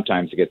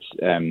sometimes gets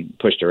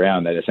pushed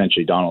around, that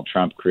essentially Donald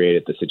Trump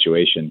created the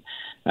situation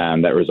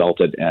that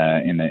resulted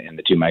in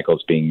the two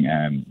Michaels being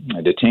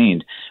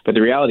detained. But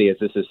the reality is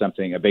this is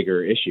a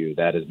bigger issue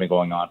that has been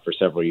going on for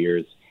several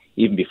years,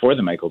 even before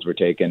the Michaels were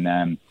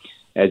taken.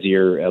 As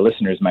your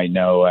listeners might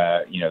know,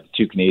 the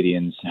two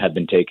Canadians had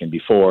been taken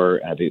before,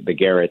 the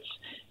Garretts,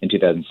 in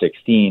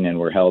 2016, and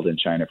were held in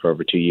China for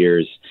over 2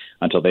 years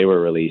until they were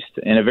released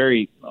in a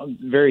very,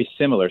 very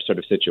similar sort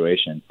of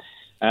situation.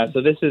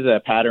 So this is a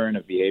pattern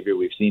of behavior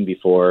we've seen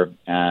before,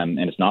 and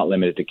it's not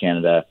limited to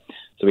Canada.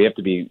 So we have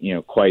to be,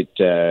 quite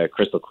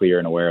crystal clear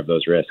and aware of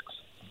those risks.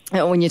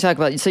 When you talk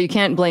about, so you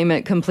can't blame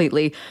it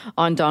completely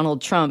on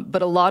Donald Trump,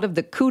 but a lot of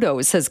the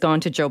kudos has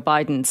gone to Joe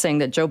Biden, saying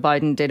that Joe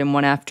Biden did in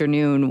one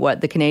afternoon what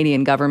the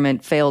Canadian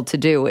government failed to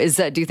do.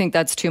 Do you think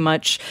that's too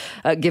much,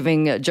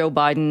 giving Joe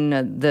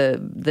Biden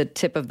the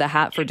tip of the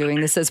hat for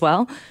doing this as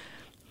well?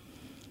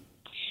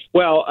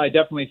 Well, I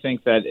definitely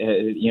think that,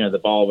 the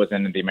ball was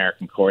in the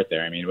American court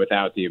there. I mean,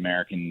 without the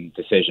American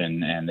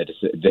decision and the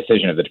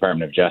decision of the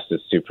Department of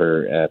Justice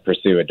to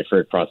pursue a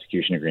deferred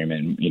prosecution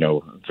agreement,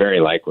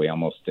 very likely,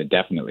 almost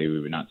definitely, we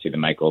would not see the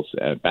Michaels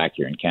back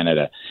here in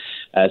Canada.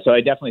 So I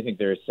definitely think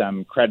there is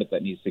some credit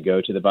that needs to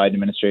go to the Biden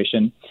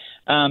administration.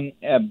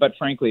 But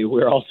frankly,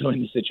 we're also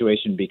in the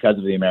situation because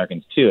of the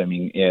Americans, too. I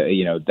mean,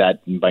 that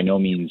by no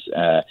means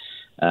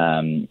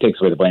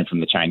takes away the blame from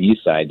the Chinese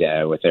side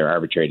with their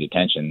arbitrary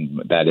detention.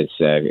 That is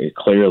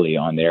clearly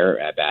on their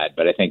bad.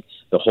 But I think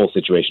the whole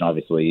situation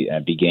obviously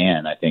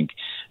began,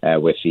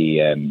 with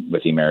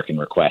the American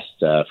request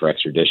for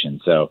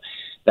extradition. So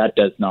that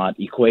does not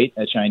equate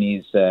a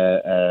Chinese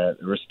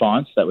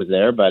response that was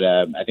there, but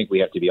I think we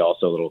have to be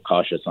also a little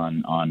cautious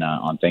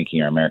on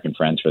thanking our American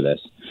friends for this.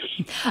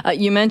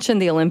 You mentioned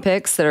the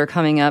Olympics that are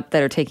coming up,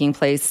 that are taking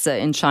place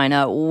in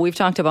China. We've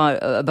talked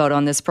about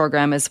on this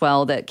program as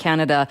well that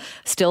Canada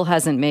still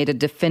hasn't made a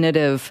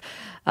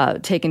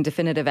taken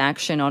definitive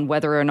action on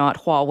whether or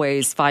not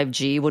Huawei's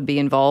 5G would be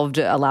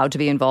allowed to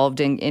be involved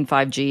in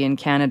 5G in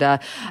Canada.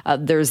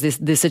 There's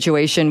this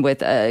situation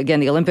with, again,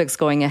 the Olympics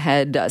going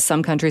ahead.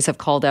 Some countries have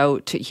called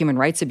out human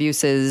rights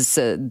abuses,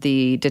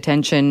 the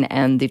detention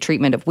and the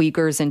treatment of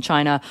Uyghurs in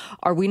China.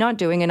 Are we not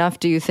doing enough,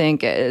 do you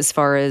think, as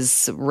far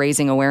as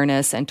raising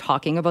awareness and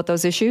talking about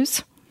those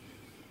issues?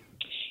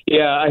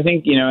 Yeah, I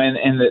think,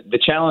 and the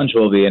challenge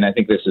will be, and I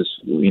think this is,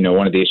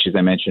 one of the issues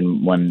I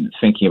mentioned when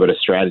thinking about a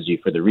strategy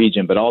for the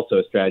region, but also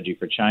a strategy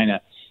for China,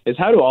 is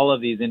how do all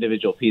of these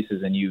individual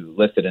pieces, and you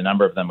listed a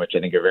number of them, which I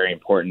think are very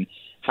important,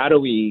 how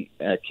do we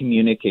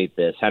communicate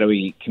this? How do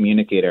we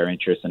communicate our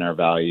interests and our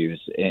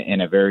values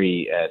in a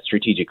very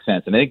strategic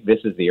sense? And I think this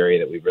is the area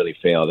that we've really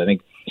failed. I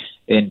think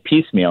in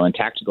piecemeal and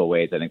tactical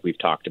ways, I think we've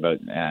talked about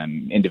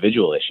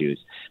individual issues,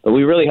 but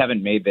we really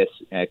haven't made this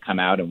come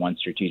out in one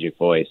strategic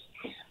voice.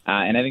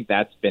 And I think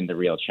that's been the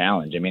real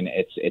challenge. I mean,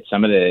 it's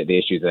some of the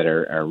issues that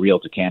are real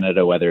to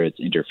Canada, whether it's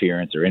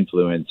interference or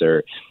influence,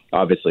 or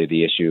obviously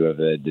the issue of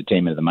the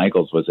detainment of the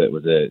Michaels was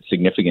a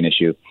significant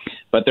issue.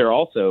 But there are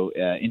also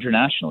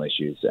international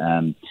issues.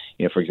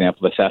 For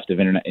example, the theft of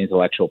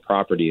intellectual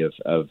property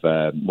of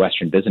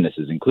Western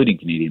businesses, including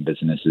Canadian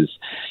businesses,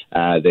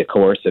 the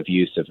coercive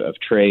use of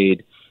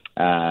trade,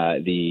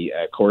 the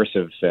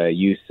coercive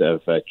use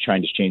of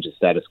trying to change the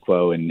status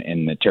quo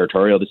in the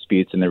territorial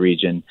disputes in the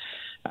region.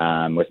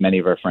 With many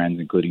of our friends,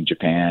 including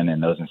Japan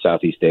and those in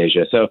Southeast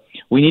Asia. So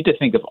we need to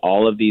think of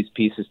all of these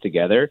pieces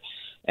together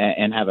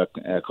and have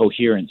a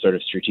coherent sort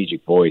of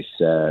strategic voice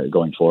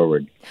going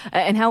forward.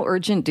 And how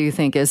urgent do you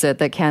think is it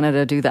that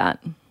Canada do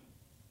that?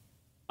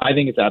 I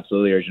think it's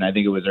absolutely urgent. I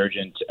think it was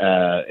urgent,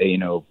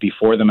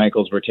 before the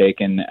Michaels were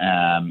taken.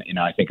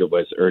 I think it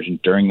was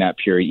urgent during that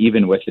period,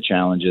 even with the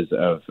challenges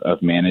of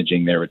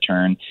managing their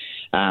return.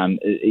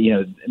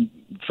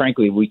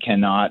 Frankly, we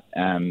cannot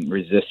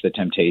resist the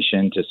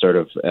temptation to sort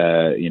of,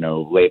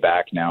 lay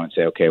back now and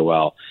say, okay,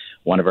 well,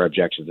 one of our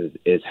objectives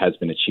has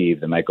been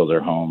achieved. The Michaels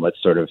are home.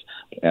 Let's sort of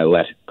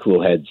let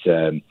cool heads,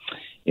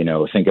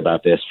 think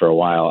about this for a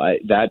while.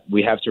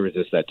 We have to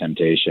resist that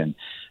temptation.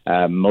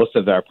 Most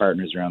of our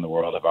partners around the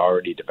world have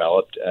already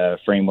developed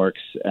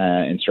frameworks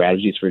and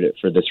strategies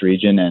for this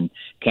region, and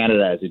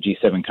Canada, as a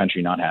G7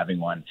 country, not having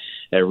one,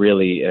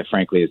 really,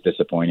 frankly, is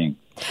disappointing.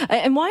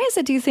 And why is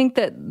it, do you think,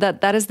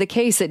 that is the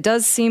case? It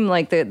does seem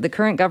like the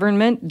current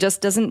government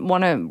just doesn't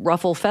want to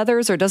ruffle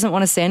feathers or doesn't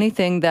want to say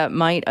anything that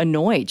might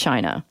annoy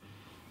China.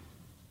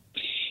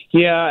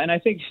 Yeah, and I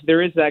think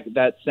there is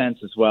that sense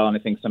as well, and I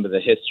think some of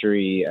the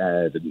history,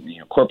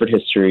 corporate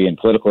history and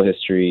political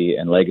history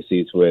and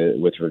legacies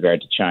with regard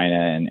to China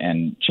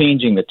and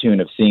changing the tune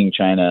of seeing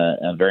China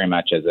very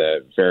much as a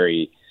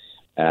very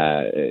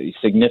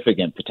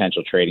significant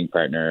potential trading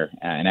partner,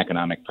 an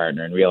economic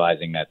partner, and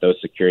realizing that those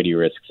security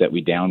risks that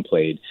we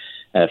downplayed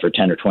for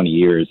 10 or 20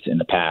 years in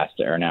the past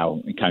are now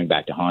coming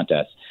back to haunt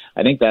us.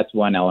 I think that's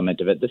one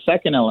element of it. The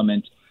second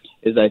element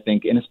is, I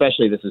think, and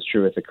especially this is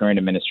true with the current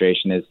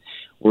administration, is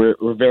we're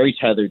very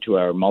tethered to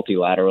our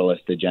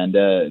multilateralist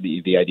agenda,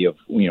 the idea of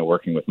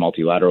working with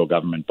multilateral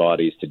government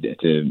bodies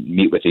to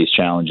meet with these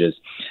challenges.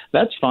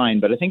 That's fine,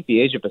 but I think the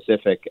Asia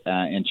Pacific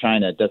and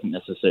China doesn't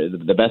necessarily,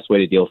 the best way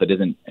to deal with it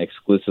isn't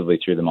exclusively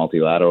through the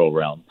multilateral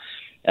realm.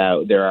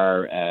 There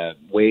are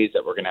ways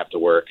that we're going to have to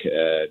work,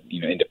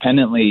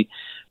 independently,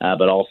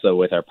 but also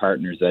with our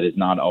partners. That is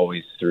not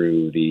always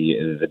through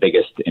the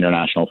biggest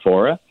international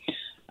fora.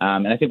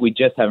 And I think we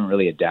just haven't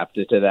really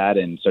adapted to that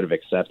and sort of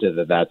accepted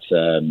that that's,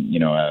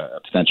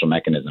 a potential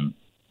mechanism.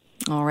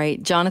 All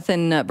right.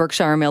 Jonathan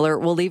Berkshire Miller,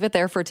 we'll leave it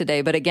there for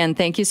today. But again,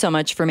 thank you so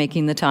much for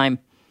making the time.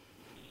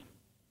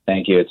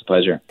 Thank you. It's a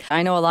pleasure.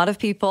 I know a lot of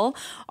people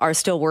are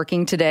still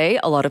working today.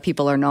 A lot of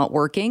people are not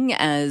working,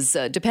 as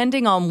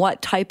depending on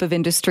what type of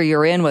industry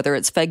you're in, whether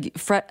it's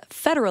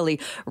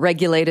federally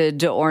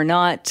regulated or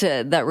not,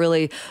 that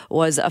really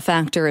was a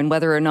factor in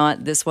whether or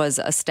not this was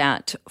a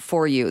stat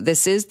for you.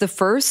 This is the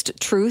first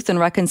Truth and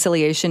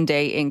Reconciliation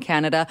Day in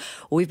Canada.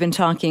 We've been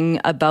talking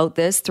about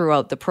this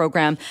throughout the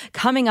program.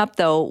 Coming up,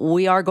 though,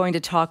 we are going to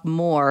talk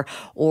more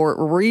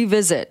or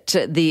revisit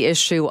the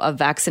issue of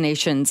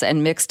vaccinations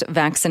and mixed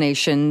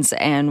vaccinations,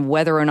 and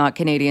whether or not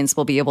Canadians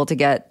will be able to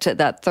get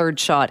that third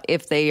shot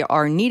if they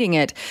are needing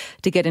it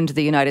to get into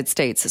the United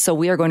States. So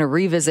we are going to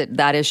revisit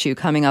that issue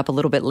coming up a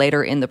little bit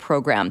later in the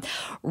program.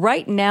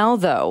 Right now,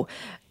 though,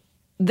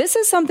 this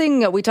is something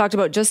that we talked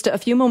about just a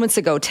few moments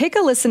ago. Take a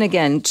listen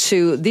again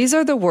to, these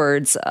are the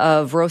words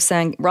of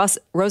Roseanne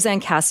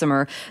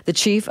Casimir, the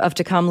chief of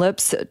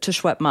Tk'emlúps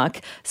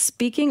Teshwetmuk,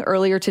 speaking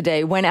earlier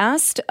today when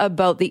asked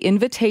about the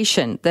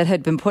invitation that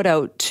had been put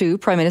out to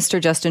Prime Minister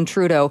Justin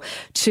Trudeau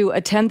to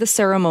attend the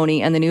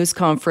ceremony and the news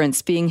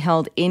conference being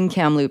held in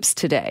Kamloops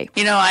today.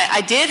 I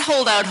did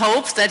hold out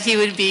hope that he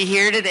would be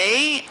here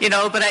today,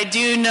 but I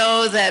do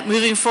know that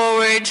moving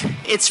forward,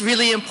 it's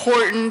really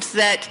important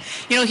that,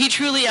 he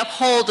truly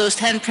upholds those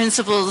 10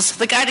 principles,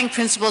 the guiding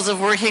principles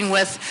of working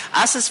with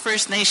us as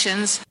First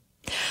Nations.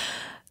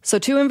 So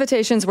 2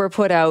 invitations were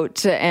put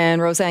out,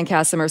 and Roseanne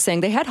Casimir saying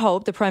they had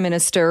hoped the Prime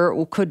Minister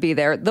could be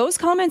there. Those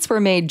comments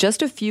were made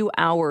just a few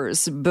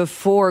hours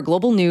before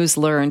Global News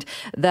learned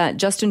that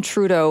Justin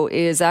Trudeau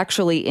is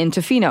actually in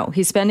Tofino.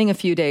 He's spending a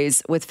few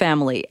days with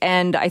family.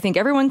 And I think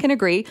everyone can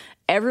agree,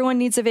 Everyone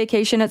needs a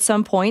vacation at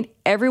some point.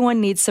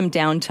 Everyone needs some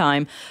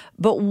downtime.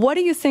 But what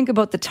do you think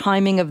about the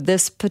timing of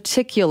this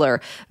particular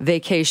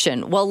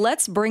vacation? Well,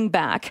 let's bring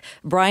back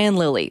Brian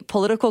Lilley,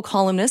 political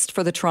columnist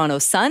for the Toronto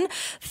Sun.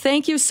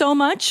 Thank you so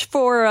much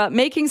for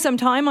making some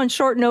time on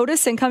short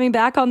notice and coming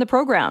back on the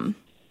program.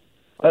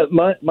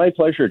 My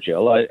pleasure,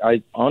 Jill.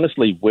 I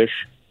honestly wish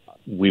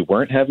we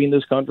weren't having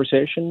this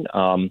conversation.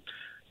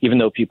 Even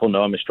though people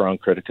know I'm a strong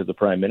critic of the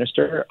Prime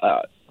Minister,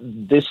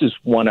 this is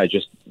one I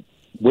just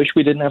wish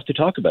we didn't have to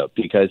talk about,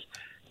 because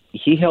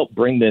he helped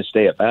bring this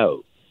day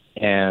about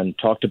and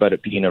talked about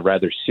it being a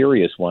rather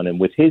serious one. And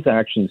with his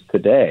actions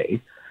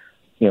today,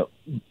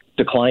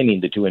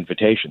 declining the two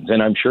invitations,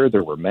 and I'm sure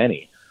there were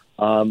many,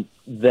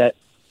 that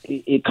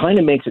it kind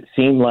of makes it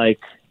seem like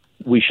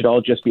we should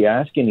all just be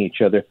asking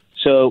each other,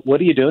 so what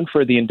are you doing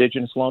for the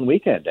Indigenous long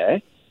weekend, eh?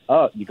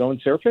 Oh, you going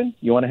surfing?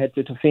 You want to head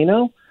to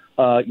Tofino?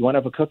 You want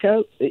to have a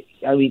cookout?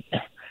 I mean,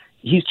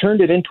 he's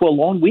turned it into a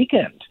long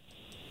weekend.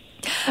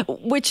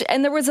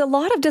 And there was a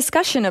lot of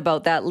discussion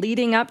about that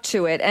leading up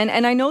to it.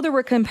 And I know there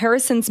were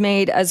comparisons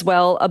made as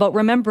well about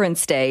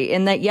Remembrance Day,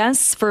 in that,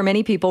 yes, for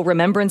many people,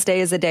 Remembrance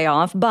Day is a day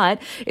off,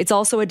 but it's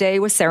also a day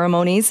with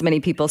ceremonies. Many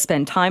people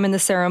spend time in the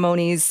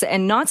ceremonies,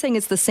 and not saying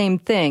it's the same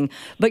thing,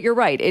 but you're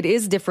right, it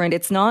is different.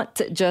 It's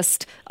not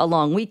just a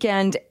long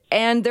weekend.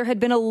 And there had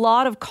been a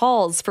lot of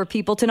calls for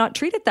people to not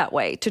treat it that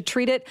way, to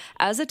treat it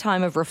as a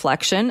time of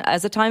reflection,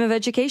 as a time of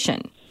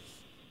education.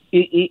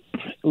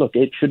 Look,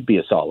 it should be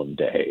a solemn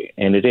day,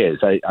 and it is.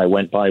 I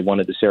went by one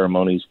of the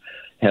ceremonies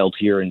held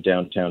here in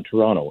downtown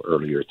Toronto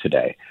earlier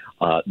today.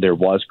 There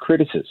was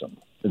criticism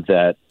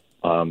that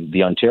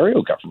the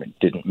Ontario government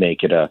didn't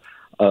make it a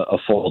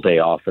full day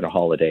off and a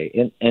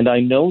holiday. And I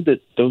know that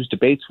those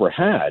debates were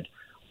had.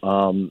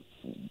 Do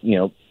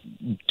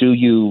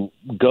you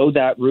go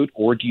that route,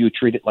 or do you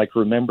treat it like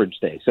Remembrance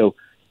Day? So,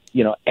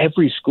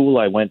 every school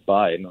I went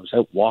by, and I was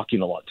out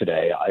walking a lot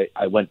today,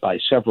 I went by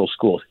several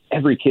schools,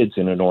 every kid's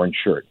in an orange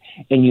shirt.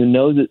 And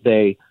that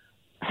they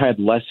had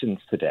lessons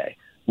today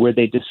where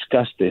they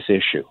discussed this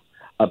issue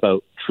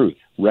about truth,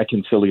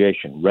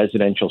 reconciliation,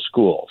 residential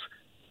schools.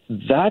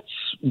 That's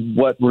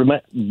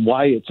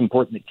why it's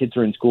important that kids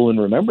are in school on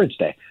Remembrance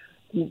Day.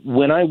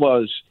 When I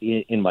was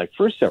in my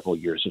first several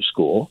years of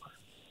school,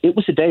 it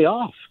was a day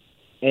off.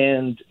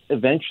 And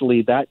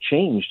eventually that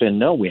changed, and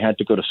no, we had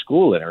to go to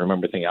school. And I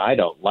remember thinking, I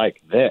don't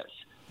like this.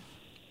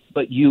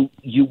 But you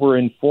were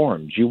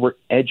informed, you were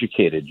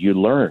educated, you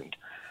learned.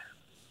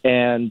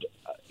 And,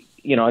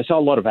 I saw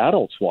a lot of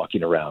adults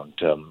walking around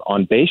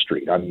on Bay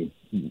Street. I'm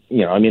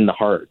in the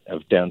heart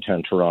of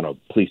downtown Toronto.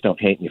 Please don't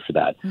hate me for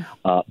that.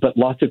 But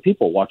lots of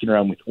people walking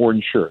around with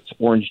orange shirts,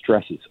 orange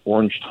dresses,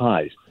 orange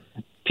ties.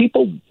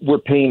 People were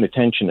paying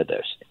attention to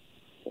this.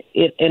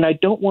 And I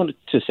don't want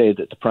to say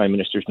that the Prime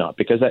Minister's not,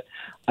 because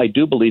I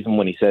do believe him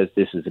when he says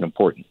this is an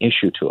important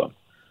issue to him.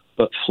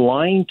 But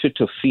flying to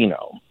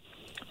Tofino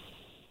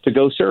to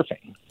go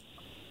surfing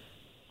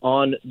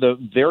on the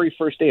very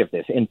first day of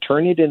this and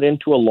turning it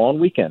into a long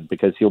weekend,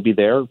 because he'll be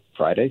there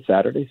Friday,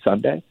 Saturday,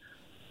 Sunday,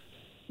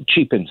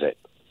 cheapens it.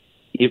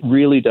 It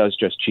really does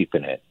just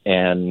cheapen it.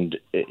 And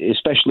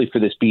especially for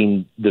this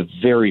being the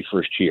very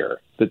first year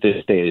that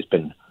this day has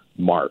been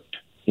marked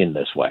in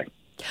this way.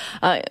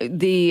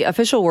 The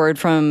official word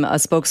from a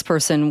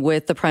spokesperson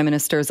with the Prime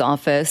Minister's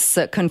office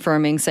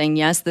confirming, saying,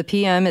 yes, the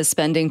PM is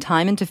spending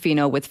time in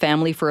Tofino with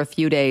family for a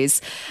few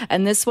days.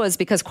 And this was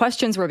because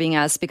questions were being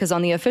asked, because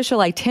on the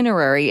official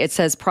itinerary, it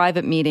says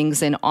private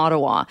meetings in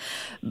Ottawa.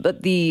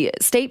 But the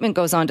statement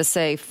goes on to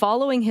say,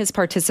 following his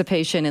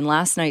participation in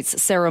last night's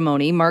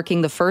ceremony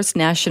marking the first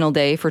National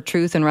Day for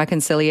Truth and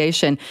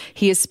Reconciliation,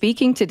 he is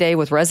speaking today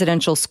with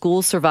residential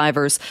school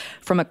survivors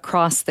from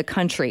across the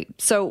country.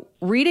 So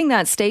reading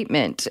that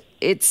statement,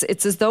 it's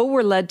as though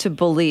we're led to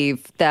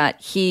believe that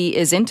he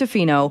is in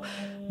Tofino,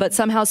 but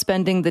somehow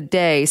spending the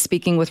day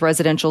speaking with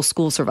residential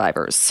school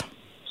survivors.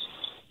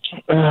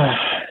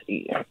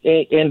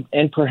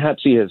 And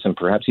perhaps he is, and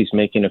perhaps he's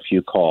making a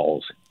few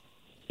calls.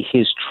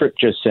 His trip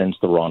just sends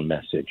the wrong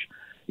message.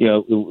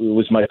 It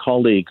was my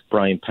colleague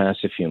Brian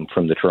Passafume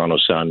from the Toronto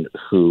Sun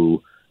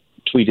who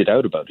tweeted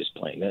out about his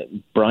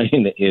plane.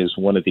 Brian is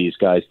one of these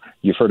guys.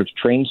 You've heard of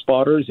Train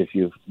Spotters if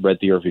you've read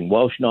the Irving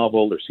Welsh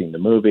novel or seen the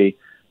movie.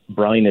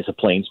 Brian is a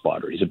plane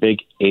spotter. He's a big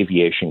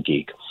aviation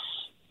geek.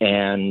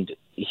 And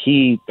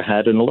he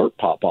had an alert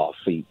pop off.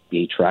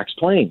 He tracks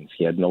planes.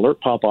 He had an alert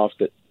pop off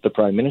that the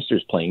Prime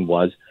Minister's plane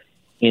was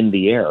in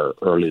the air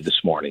early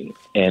this morning.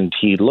 And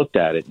he looked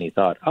at it and he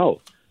thought, oh,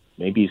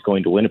 maybe he's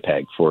going to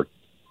Winnipeg for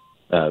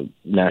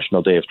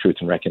National Day of Truth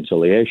and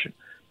Reconciliation.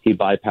 He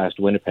bypassed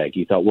Winnipeg.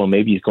 He thought, well,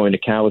 maybe he's going to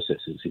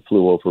Cowessess as he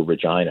flew over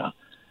Regina.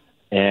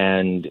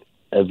 And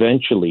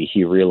eventually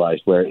he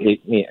realized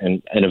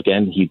and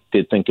again, he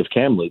did think of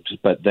Kamloops,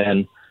 but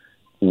then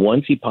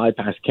once he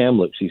bypassed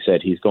Kamloops, he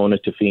said he's going to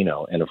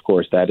Tofino. And of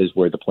course, that is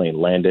where the plane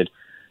landed.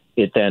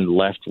 It then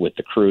left with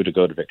the crew to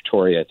go to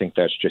Victoria. I think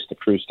that's just the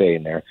crew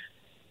staying there.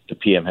 The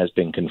PM has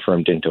been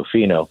confirmed in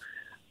Tofino.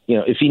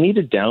 If he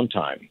needed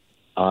downtime,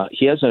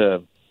 he has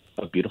a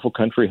beautiful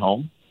country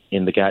home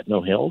in the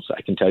Gatineau Hills.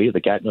 I can tell you the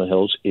Gatineau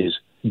Hills is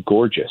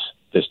gorgeous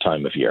this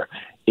time of year.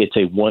 It's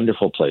a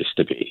wonderful place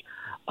to be.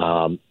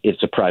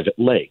 It's a private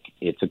lake.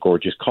 It's a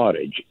gorgeous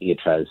cottage. It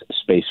has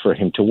space for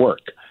him to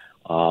work.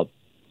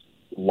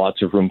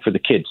 Lots of room for the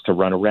kids to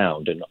run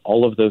around and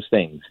all of those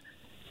things.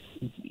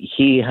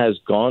 He has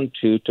gone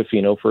to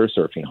Tofino for a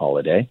surfing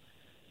holiday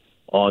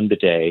on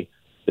the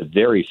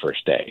very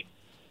first day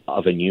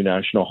of a new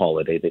national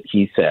holiday that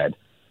he said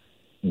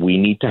we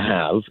need to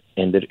have,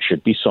 and that it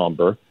should be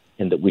somber,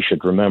 and that we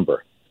should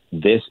remember.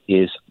 This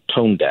is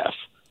tone deaf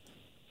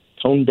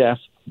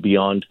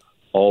beyond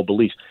all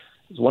belief.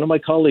 As one of my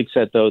colleagues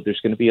said, though, there's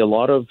going to be a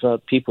lot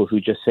of people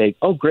who just say,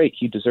 oh, great,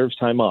 he deserves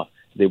time off.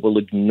 They will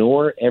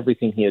ignore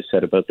everything he has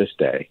said about this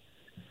day.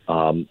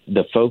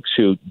 The folks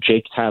who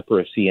Jake Tapper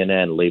of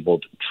CNN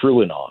labeled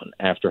Truanon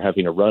after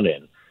having a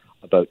run-in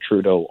about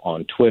Trudeau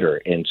on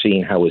Twitter and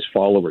seeing how his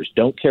followers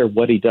don't care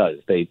what he does.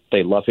 They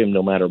love him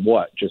no matter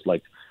what, just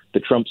like the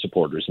Trump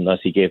supporters, and thus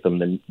he gave them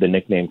the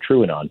nickname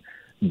Truanon.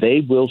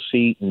 They will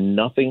see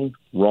nothing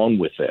wrong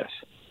with this.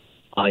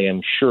 I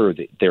am sure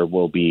that there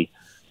will be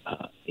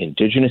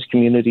Indigenous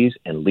communities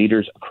and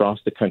leaders across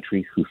the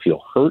country who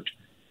feel hurt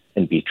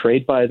and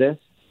betrayed by this,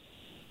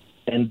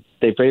 and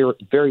they very,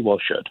 very well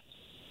should.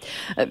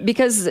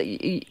 Because,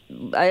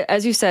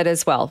 as you said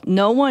as well,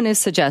 no one is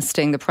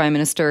suggesting the Prime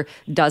Minister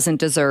doesn't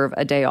deserve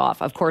a day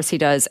off. Of course he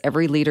does.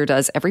 Every leader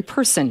does. Every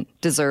person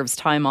deserves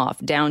time off,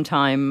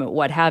 downtime,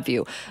 what have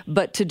you.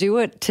 But to do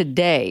it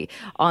today,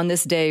 on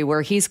this day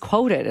where he's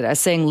quoted as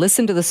saying,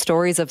 listen to the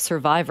stories of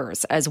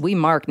survivors as we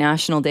mark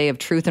National Day of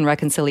Truth and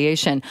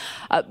Reconciliation.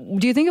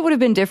 Do you think it would have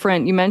been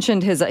different? You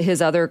mentioned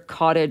his other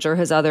cottage or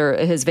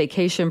his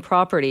vacation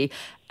property.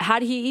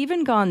 Had he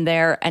even gone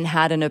there and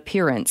had an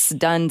appearance,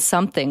 done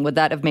something, would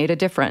that have made a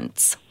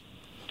difference?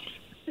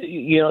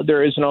 You know,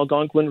 there is an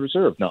Algonquin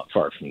Reserve not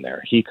far from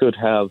there. He could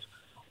have,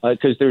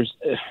 because there's,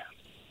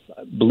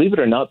 believe it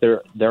or not,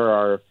 there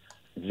are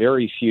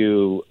very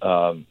few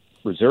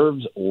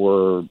reserves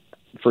or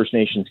First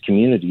Nations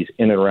communities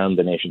in and around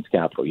the nation's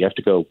capital. You have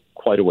to go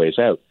quite a ways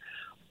out.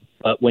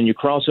 But when you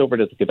cross over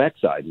to the Quebec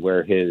side,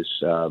 where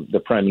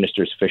the Prime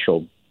Minister's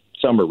official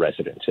summer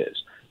residence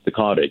is, the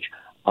cottage,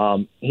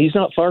 he's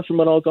not far from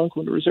an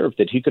Algonquin Reserve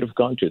that he could have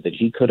gone to, that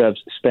he could have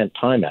spent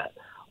time at,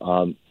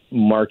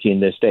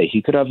 marking this day.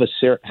 He could have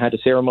had a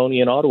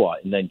ceremony in Ottawa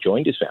and then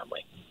joined his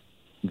family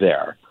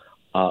there.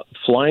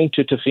 Flying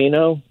to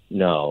Tofino,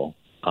 no.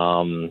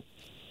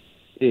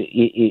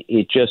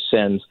 It just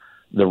sends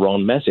the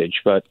wrong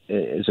message. But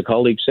as a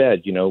colleague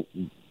said, you know,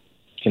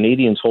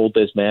 Canadians hold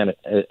this man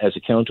as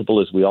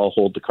accountable as we all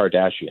hold the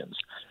Kardashians.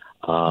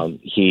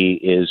 He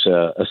is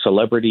a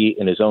celebrity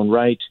in his own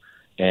right.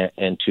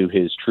 And to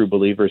his true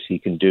believers, he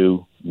can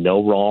do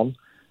no wrong.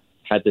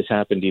 Had this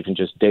happened even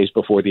just days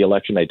before the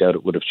election, I doubt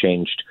it would have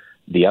changed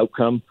the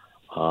outcome.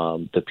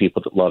 The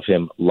people that love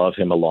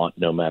him a lot,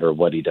 no matter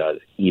what he does,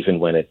 even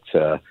when it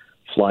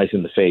flies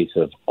in the face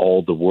of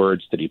all the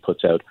words that he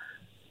puts out.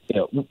 You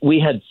know, we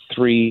had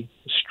 3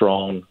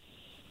 strong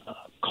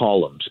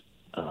columns,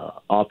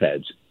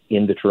 op-eds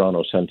in the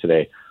Toronto Sun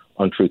today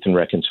on truth and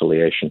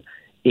reconciliation,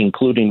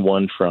 including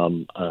one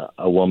from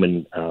a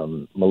woman,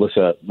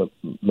 Melissa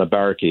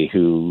Mabaraki,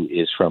 who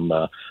is from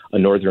a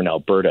northern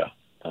Alberta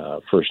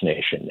First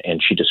Nation,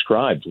 and she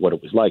described what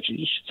it was like.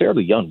 She's a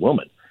fairly young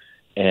woman,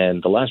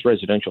 and the last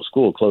residential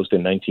school closed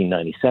in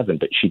 1997,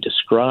 but she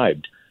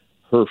described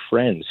her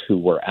friends who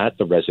were at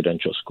the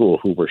residential school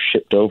who were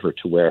shipped over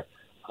to where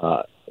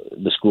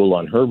the school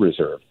on her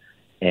reserve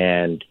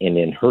and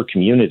in her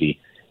community.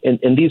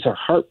 And these are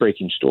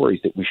heartbreaking stories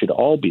that we should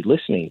all be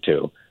listening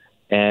to.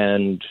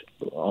 And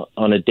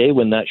on a day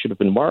when that should have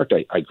been marked,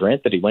 I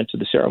grant that he went to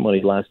the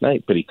ceremony last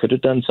night, but he could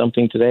have done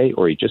something today,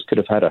 or he just could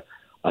have had a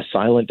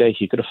silent day.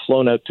 He could have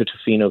flown out to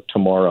Tofino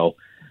tomorrow,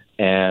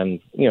 and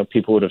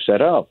people would have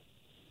said, oh,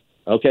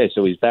 okay,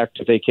 so he's back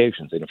to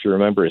vacations. And if you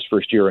remember his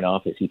first year in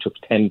office, he took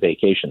 10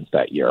 vacations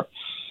that year.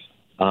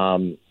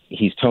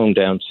 He's toned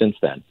down since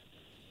then.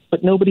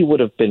 But nobody would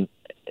have been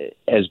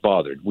as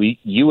bothered.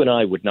 You and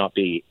I would not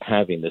be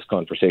having this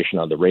conversation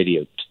on the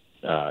radio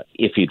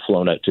if he'd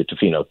flown out to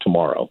Tofino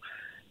tomorrow.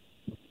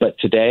 But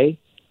today,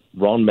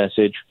 wrong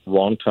message,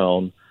 wrong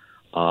tone,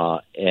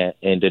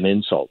 and an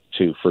insult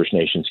to First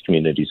Nations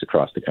communities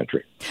across the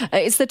country.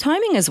 It's the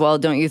timing as well,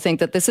 don't you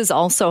think, that this is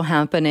also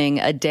happening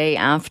a day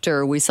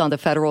after we saw the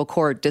federal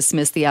court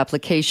dismiss the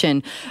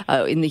application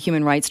in the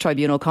Human Rights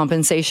Tribunal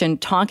compensation,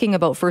 talking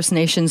about First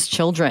Nations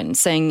children,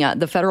 saying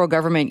the federal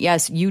government,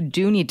 yes, you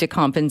do need to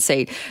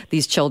compensate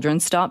these children,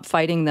 stop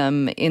fighting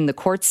them in the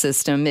court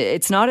system.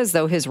 It's not as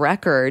though his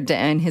record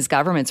and his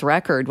government's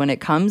record when it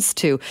comes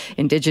to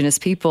Indigenous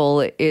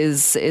people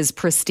is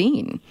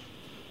pristine.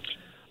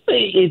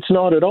 It's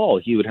not at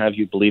all. He would have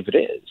you believe it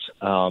is.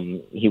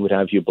 He would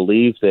have you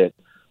believe that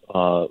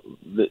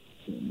the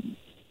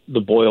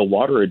boil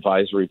water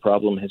advisory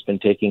problem has been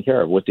taken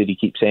care of. What did he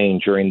keep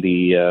saying during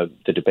the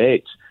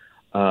debates?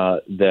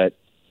 That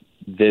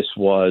this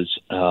was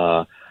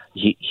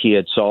He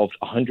had solved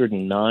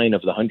 109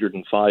 of the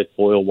 105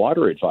 boil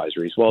water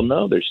advisories. Well,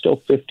 no, there's still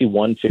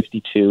 51,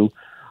 52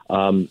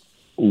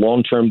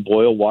 long-term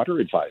boil water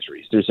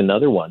advisories. There's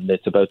another one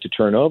that's about to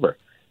turn over.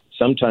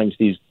 Sometimes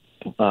these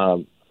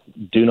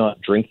do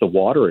not drink the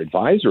water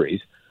advisories,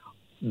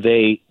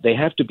 they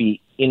have to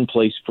be in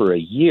place for a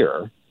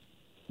year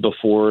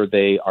before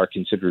they are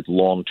considered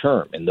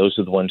long-term. And those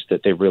are the ones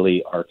that they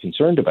really are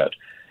concerned about.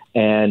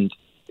 And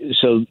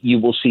so you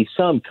will see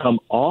some come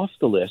off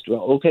the list.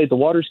 Well, okay, the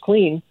water's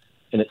clean,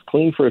 and it's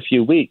clean for a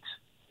few weeks,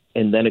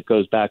 and then it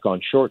goes back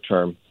on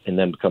short-term and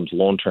then becomes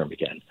long-term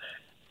again.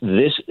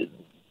 This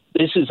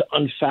is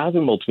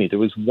unfathomable to me. There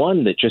was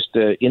one that just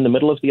in the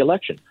middle of the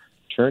election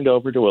turned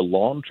over to a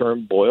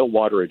long-term boil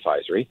water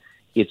advisory.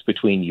 It's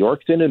between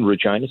Yorkton and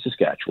Regina,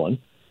 Saskatchewan,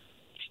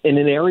 in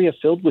an area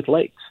filled with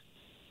lakes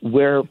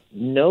where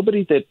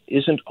nobody that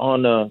isn't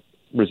on a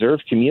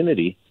reserve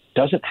community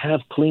doesn't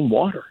have clean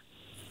water.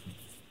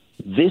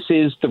 This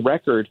is the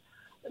record,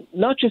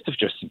 not just of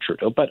Justin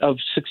Trudeau, but of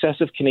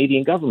successive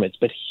Canadian governments.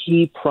 But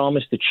he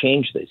promised to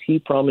change this. He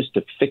promised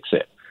to fix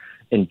it.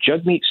 And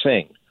Jagmeet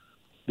Singh,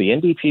 the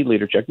NDP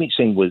leader, Jagmeet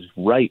Singh, was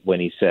right when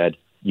he said,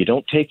 you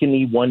don't take a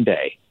knee one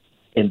day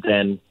and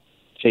then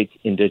take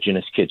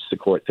Indigenous kids to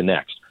court the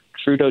next.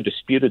 Trudeau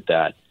disputed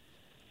that,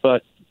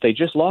 but they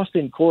just lost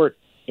in court,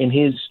 and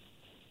his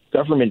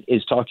government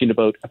is talking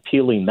about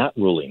appealing that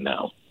ruling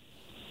now.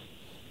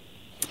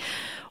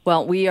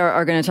 Well, we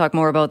are going to talk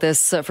more about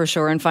this for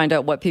sure and find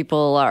out what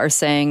people are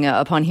saying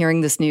upon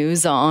hearing this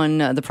news on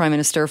the Prime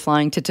Minister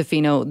flying to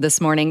Tofino this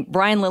morning.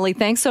 Brian Lilly,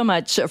 thanks so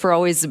much for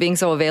always being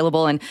so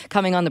available and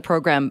coming on the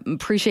program.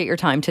 Appreciate your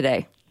time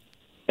today.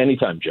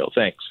 Anytime, Jill.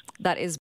 Thanks. That is